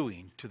was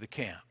doing to the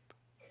camp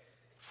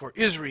for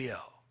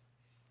Israel.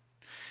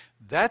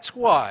 That's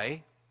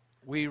why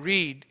we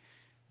read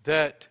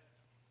that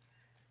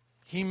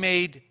he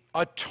made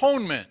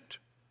atonement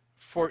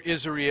for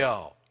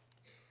Israel.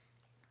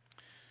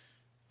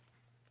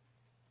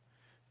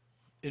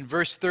 In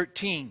verse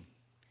 13,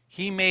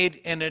 he made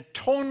an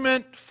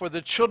atonement for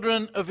the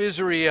children of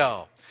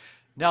Israel.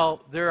 Now,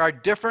 there are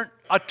different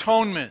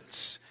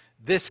atonements.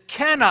 This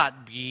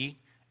cannot be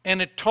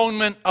an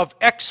atonement of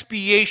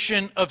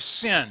expiation of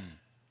sin.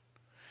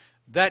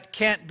 That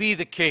can't be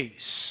the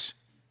case,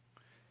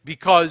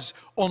 because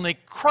only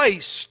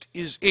Christ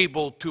is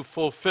able to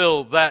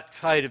fulfill that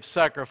kind of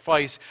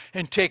sacrifice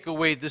and take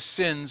away the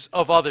sins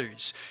of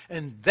others.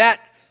 And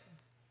that,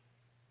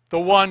 the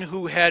one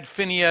who had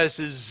Phinehas'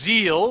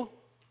 zeal,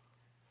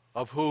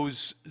 of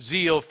whose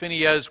zeal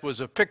Phinehas was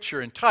a picture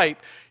and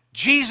type,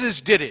 Jesus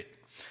did it.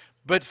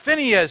 But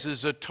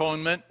Phinehas'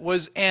 atonement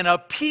was an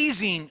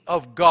appeasing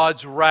of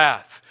God's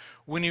wrath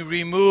when he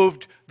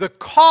removed the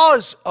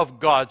cause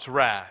of God's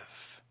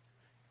wrath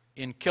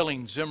in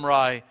killing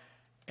Zimri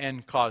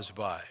and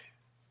Cozbi.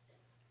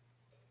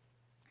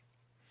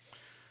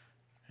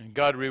 And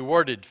God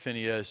rewarded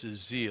Phinehas'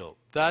 zeal.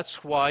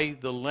 That's why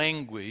the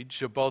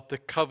language about the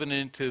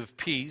covenant of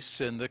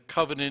peace and the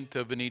covenant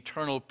of an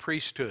eternal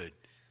priesthood,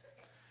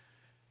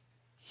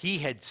 he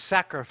had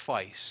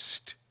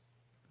sacrificed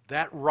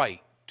that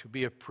right to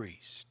be a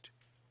priest.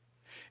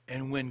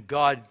 And when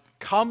God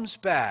comes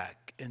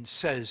back and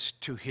says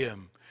to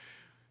him,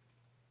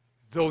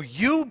 though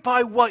you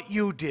by what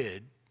you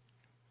did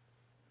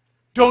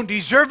don't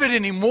deserve it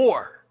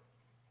anymore,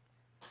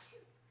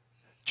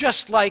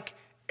 just like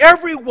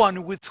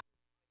everyone with whom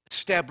I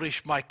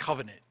established my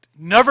covenant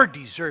never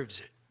deserves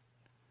it,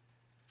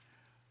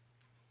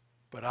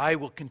 but I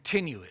will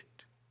continue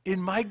it in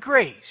my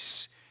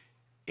grace,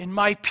 in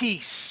my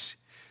peace.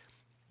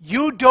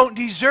 You don't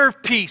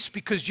deserve peace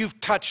because you've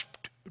touched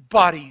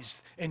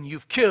bodies and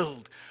you've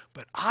killed,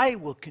 but I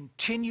will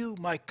continue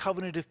my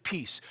covenant of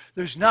peace.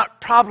 There's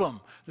not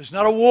problem, there's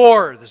not a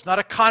war, there's not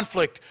a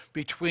conflict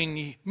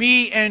between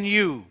me and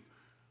you,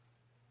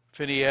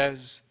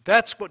 Phinehas.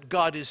 That's what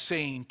God is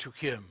saying to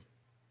him.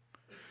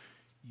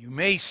 You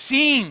may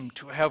seem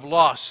to have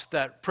lost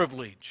that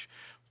privilege,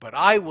 but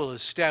I will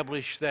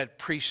establish that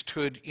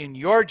priesthood in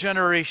your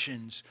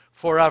generations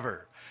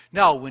forever.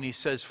 Now, when he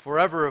says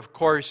forever, of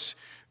course,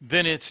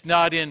 then it's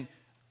not in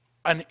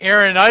an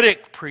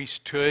Aaronitic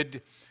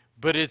priesthood,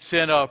 but it's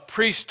in a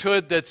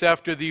priesthood that's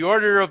after the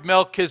order of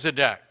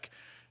Melchizedek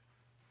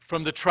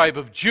from the tribe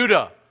of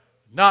Judah,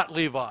 not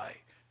Levi,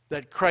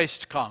 that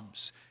Christ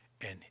comes.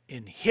 And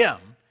in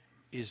him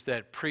is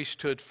that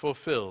priesthood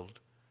fulfilled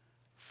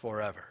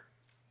forever.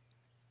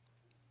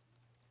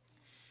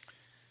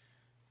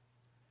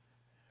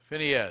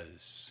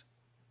 Phinehas,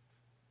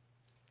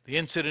 the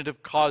incident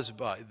of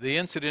Cozbi, the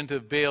incident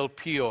of Baal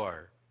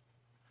Peor,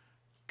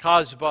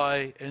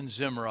 Cozbi and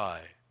Zimri,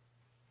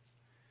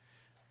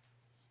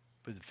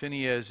 but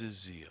Phinehas'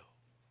 zeal.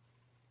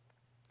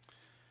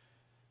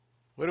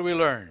 What do we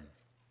learn?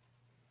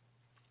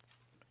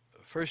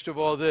 First of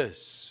all,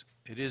 this.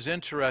 It is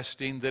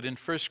interesting that in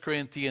 1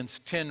 Corinthians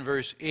 10,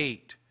 verse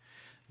 8,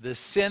 the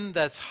sin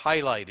that's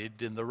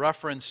highlighted in the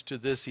reference to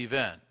this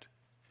event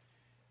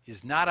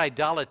is not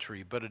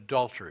idolatry, but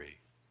adultery.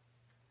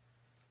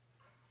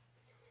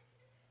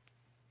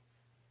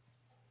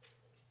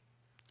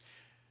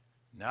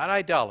 Not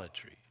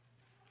idolatry,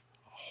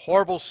 a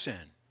horrible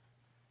sin,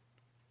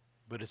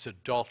 but it's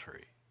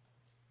adultery.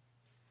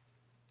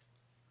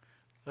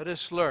 Let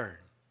us learn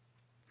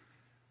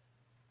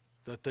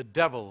that the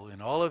devil,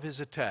 in all of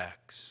his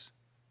attacks,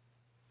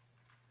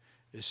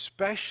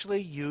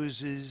 especially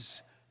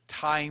uses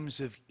times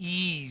of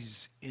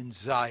ease in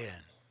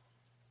Zion.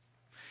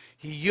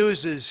 He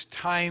uses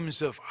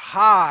times of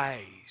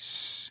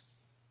highs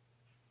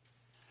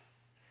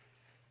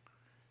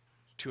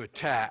to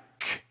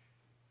attack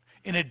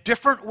in a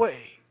different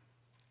way.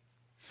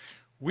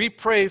 We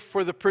pray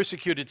for the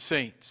persecuted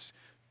saints.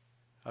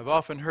 I've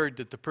often heard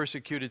that the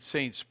persecuted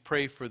saints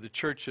pray for the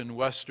church in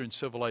Western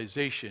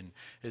civilization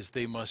as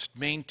they must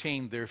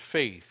maintain their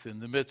faith in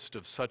the midst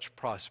of such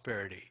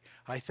prosperity.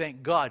 I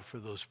thank God for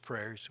those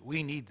prayers.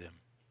 We need them.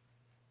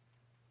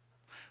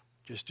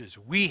 Just as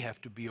we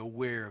have to be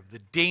aware of the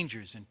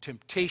dangers and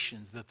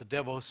temptations that the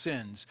devil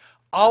sends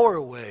our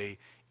way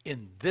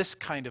in this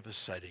kind of a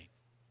setting.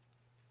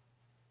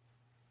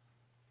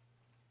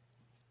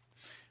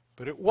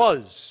 But it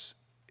was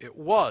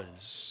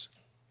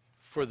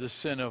for the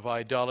sin of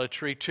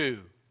idolatry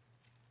too.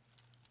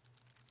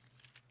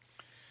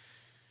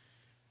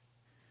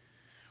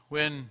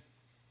 When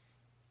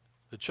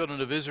the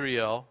children of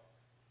Israel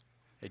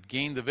had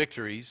gained the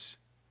victories,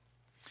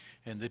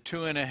 and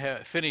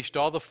finished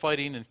all the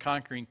fighting and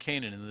conquering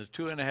Canaan, and the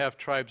 2.5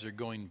 tribes are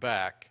going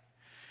back.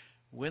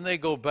 When they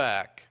go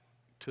back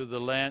to the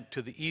land,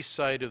 to the east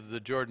side of the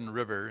Jordan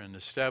River, and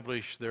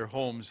establish their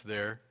homes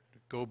there,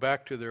 go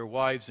back to their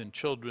wives and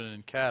children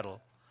and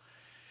cattle,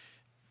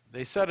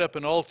 they set up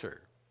an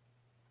altar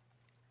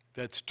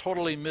that's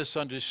totally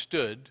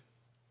misunderstood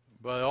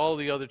by all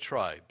the other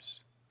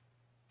tribes.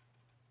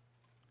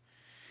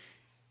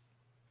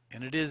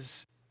 And it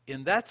is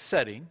in that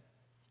setting,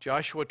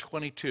 Joshua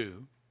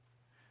 22,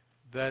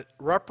 that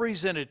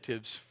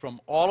representatives from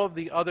all of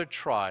the other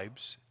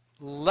tribes,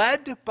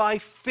 led by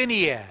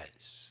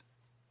Phinehas,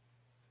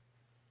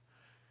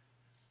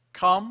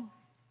 come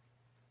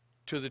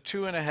to the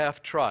 2.5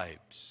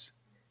 tribes.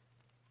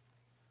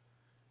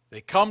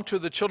 They come to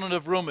the children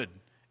of Reuben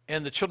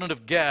and the children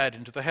of Gad,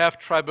 and to the half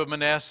tribe of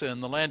Manasseh in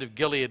the land of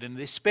Gilead, and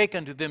they spake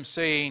unto them,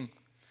 saying,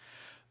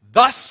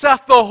 Thus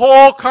saith the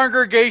whole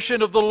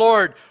congregation of the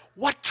Lord,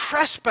 What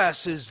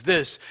trespass is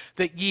this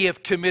that ye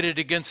have committed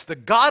against the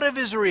God of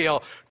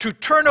Israel, to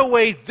turn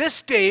away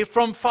this day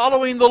from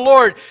following the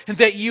Lord, and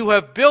that you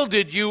have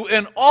builded you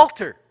an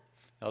altar?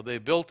 Now they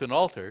built an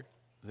altar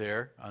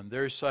there on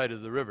their side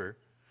of the river,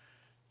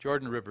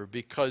 Jordan River,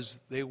 because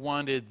they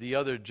wanted the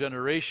other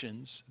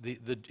generations,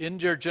 in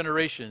their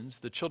generations,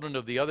 the children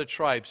of the other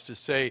tribes to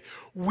say,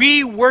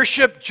 we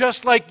worship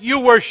just like you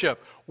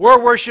worship.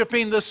 We're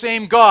worshiping the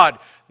same God.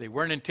 They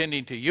weren't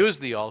intending to use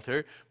the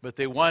altar, but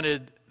they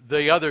wanted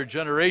the other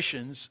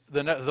generations,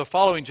 the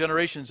following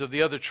generations of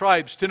the other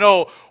tribes to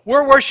know,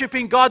 we're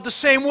worshiping God the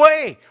same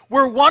way.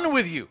 We're one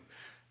with you.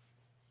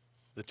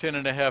 The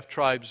 10.5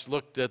 tribes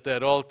looked at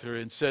that altar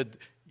and said,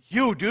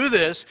 you do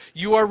this,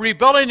 you are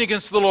rebelling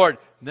against the Lord.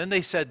 And then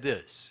they said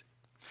this,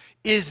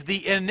 is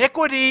the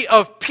iniquity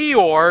of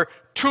Peor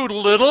too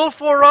little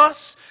for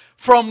us,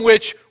 from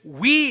which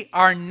we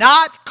are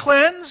not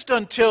cleansed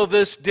until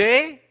this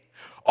day,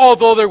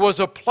 although there was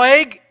a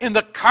plague in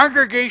the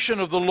congregation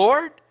of the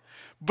Lord?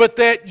 But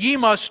that ye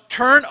must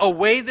turn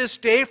away this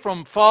day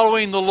from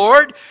following the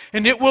Lord,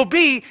 and it will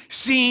be,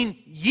 seeing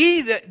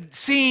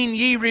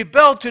ye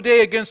rebel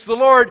today against the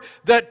Lord,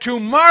 that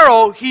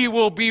tomorrow he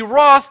will be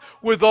wroth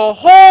with the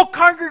whole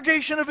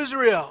congregation of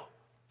Israel.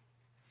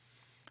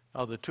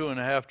 Now the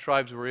 2.5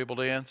 tribes were able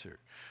to answer.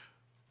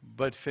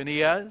 But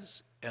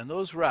Phinehas and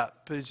those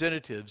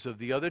representatives of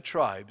the other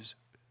tribes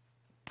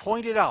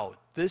pointed out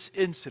this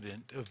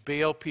incident of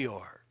Baal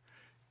Peor.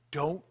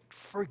 Don't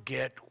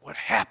forget what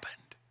happened.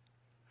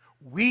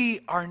 We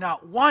are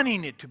not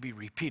wanting it to be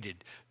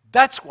repeated.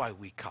 That's why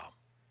we come.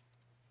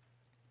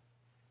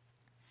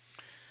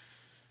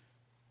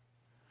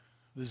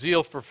 The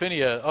zeal for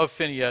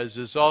Phinehas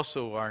is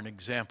also an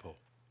example.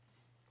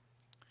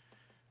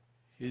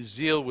 His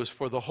zeal was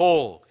for the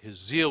whole. His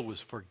zeal was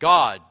for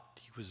God.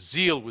 His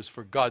zeal was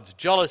for God's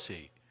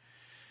jealousy.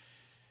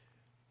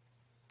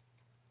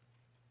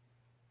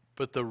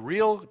 But the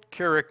real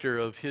character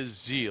of his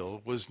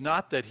zeal was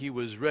not that he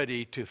was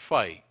ready to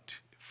fight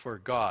for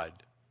God,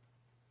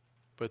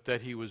 but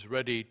that he was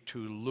ready to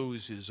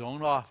lose his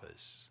own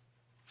office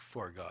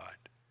for God.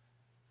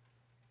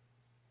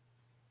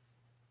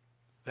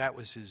 That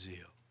was his zeal.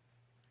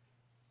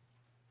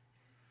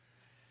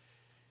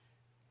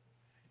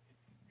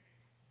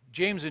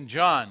 James and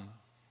John,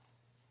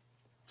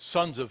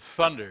 sons of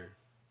thunder,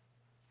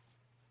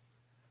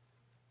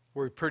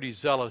 were pretty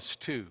zealous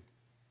too.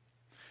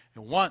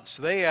 And once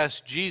they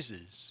asked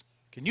Jesus,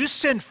 can you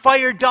send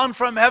fire down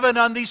from heaven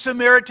on these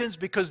Samaritans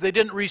because they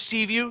didn't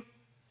receive you?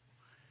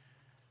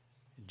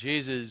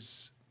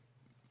 Jesus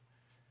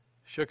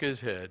shook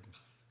his head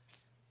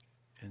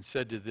and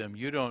said to them,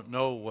 you don't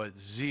know what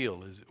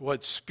zeal is,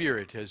 what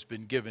spirit has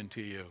been given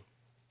to you.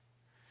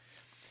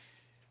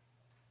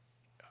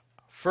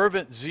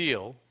 Fervent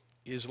zeal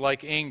is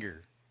like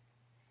anger.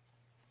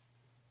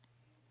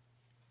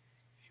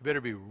 You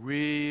better be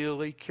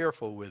really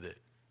careful with it.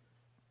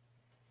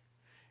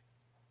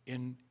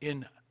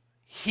 In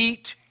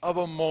heat of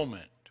a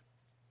moment,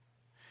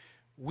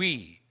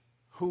 we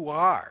who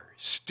are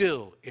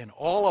still in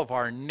all of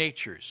our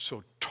natures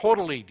so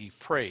totally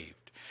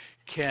depraved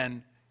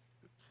can,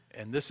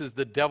 and this is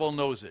the devil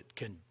knows it,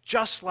 can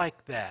just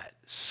like that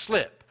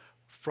slip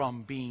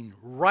from being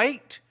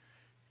right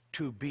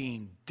to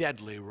being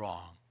deadly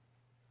wrong.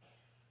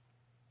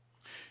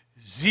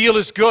 Zeal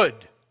is good,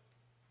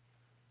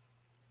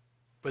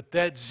 but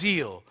that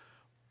zeal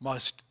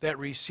that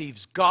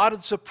receives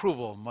God's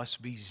approval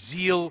must be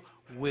zeal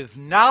with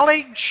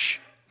knowledge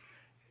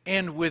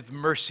and with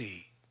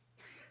mercy.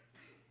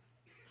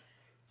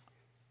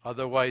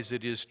 Otherwise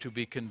it is to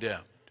be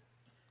condemned.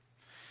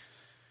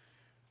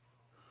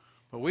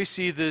 But we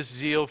see this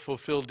zeal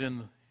fulfilled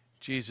in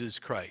Jesus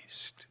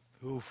Christ,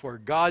 who for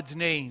God's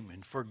name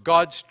and for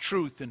God's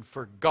truth and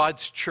for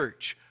God's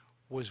church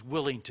was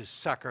willing to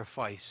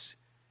sacrifice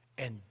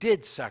and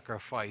did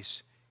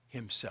sacrifice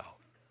himself.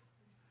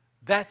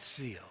 That's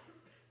zeal.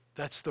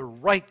 That's the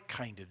right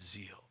kind of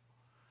zeal.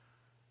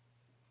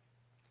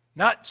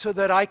 Not so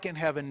that I can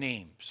have a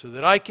name, so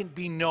that I can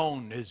be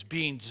known as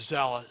being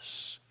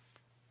zealous.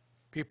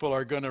 People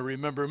are going to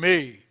remember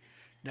me.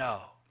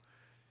 No.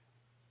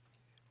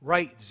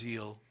 Right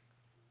zeal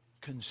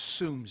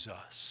consumes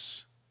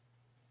us.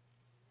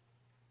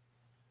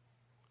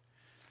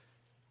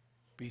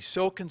 Be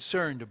so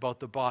concerned about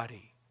the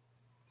body,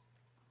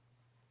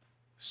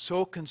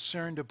 so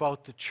concerned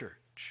about the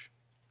church,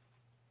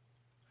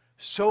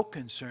 so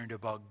concerned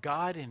about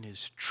God and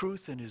His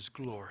truth and His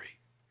glory,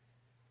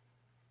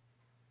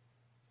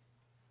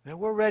 that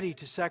we're ready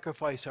to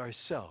sacrifice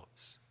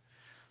ourselves.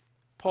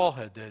 Paul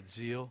had that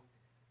zeal.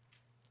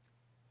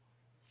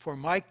 For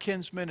my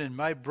kinsmen and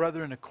my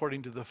brethren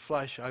according to the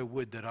flesh, I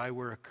would that I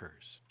were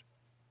accursed.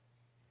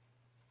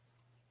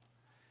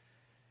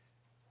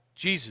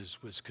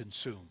 Jesus was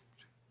consumed.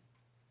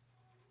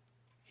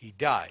 He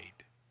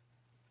died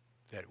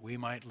that we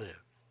might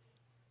live.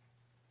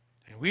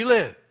 And we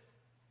live.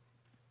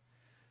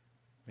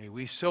 May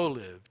we so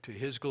live to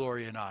His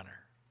glory and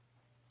honor.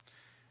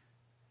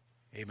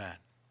 Amen.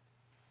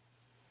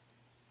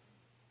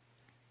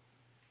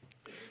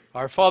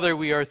 Our Father,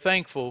 we are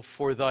thankful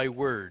for Thy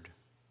word.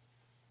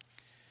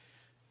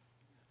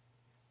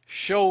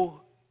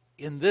 Show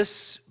in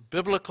this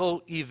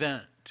biblical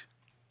event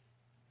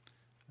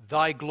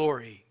Thy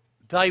glory,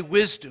 Thy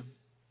wisdom,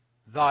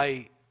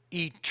 Thy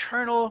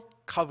eternal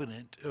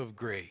covenant of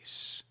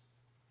grace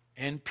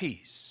and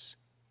peace.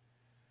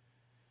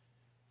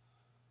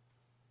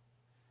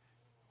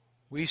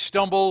 We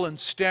stumble and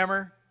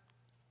stammer.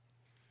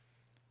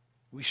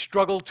 We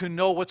struggle to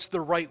know what's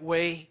the right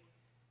way.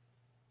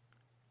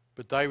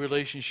 But Thy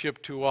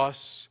relationship to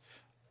us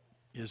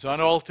is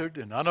unaltered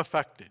and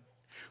unaffected.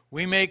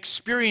 We may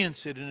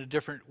experience it in a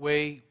different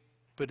way,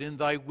 but in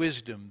Thy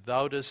wisdom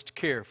Thou dost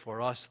care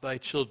for us, Thy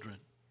children.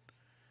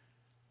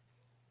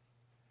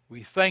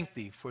 We thank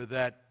Thee for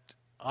that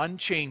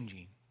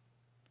unchanging,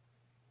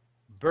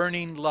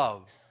 burning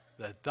love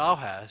that Thou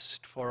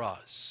hast for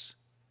us,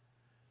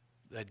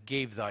 that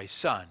gave Thy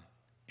Son,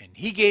 and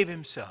He gave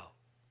Himself.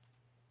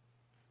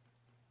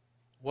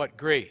 What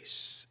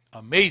grace,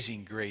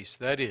 amazing grace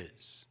that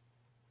is.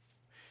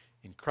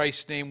 In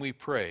Christ's name we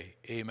pray,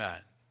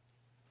 amen.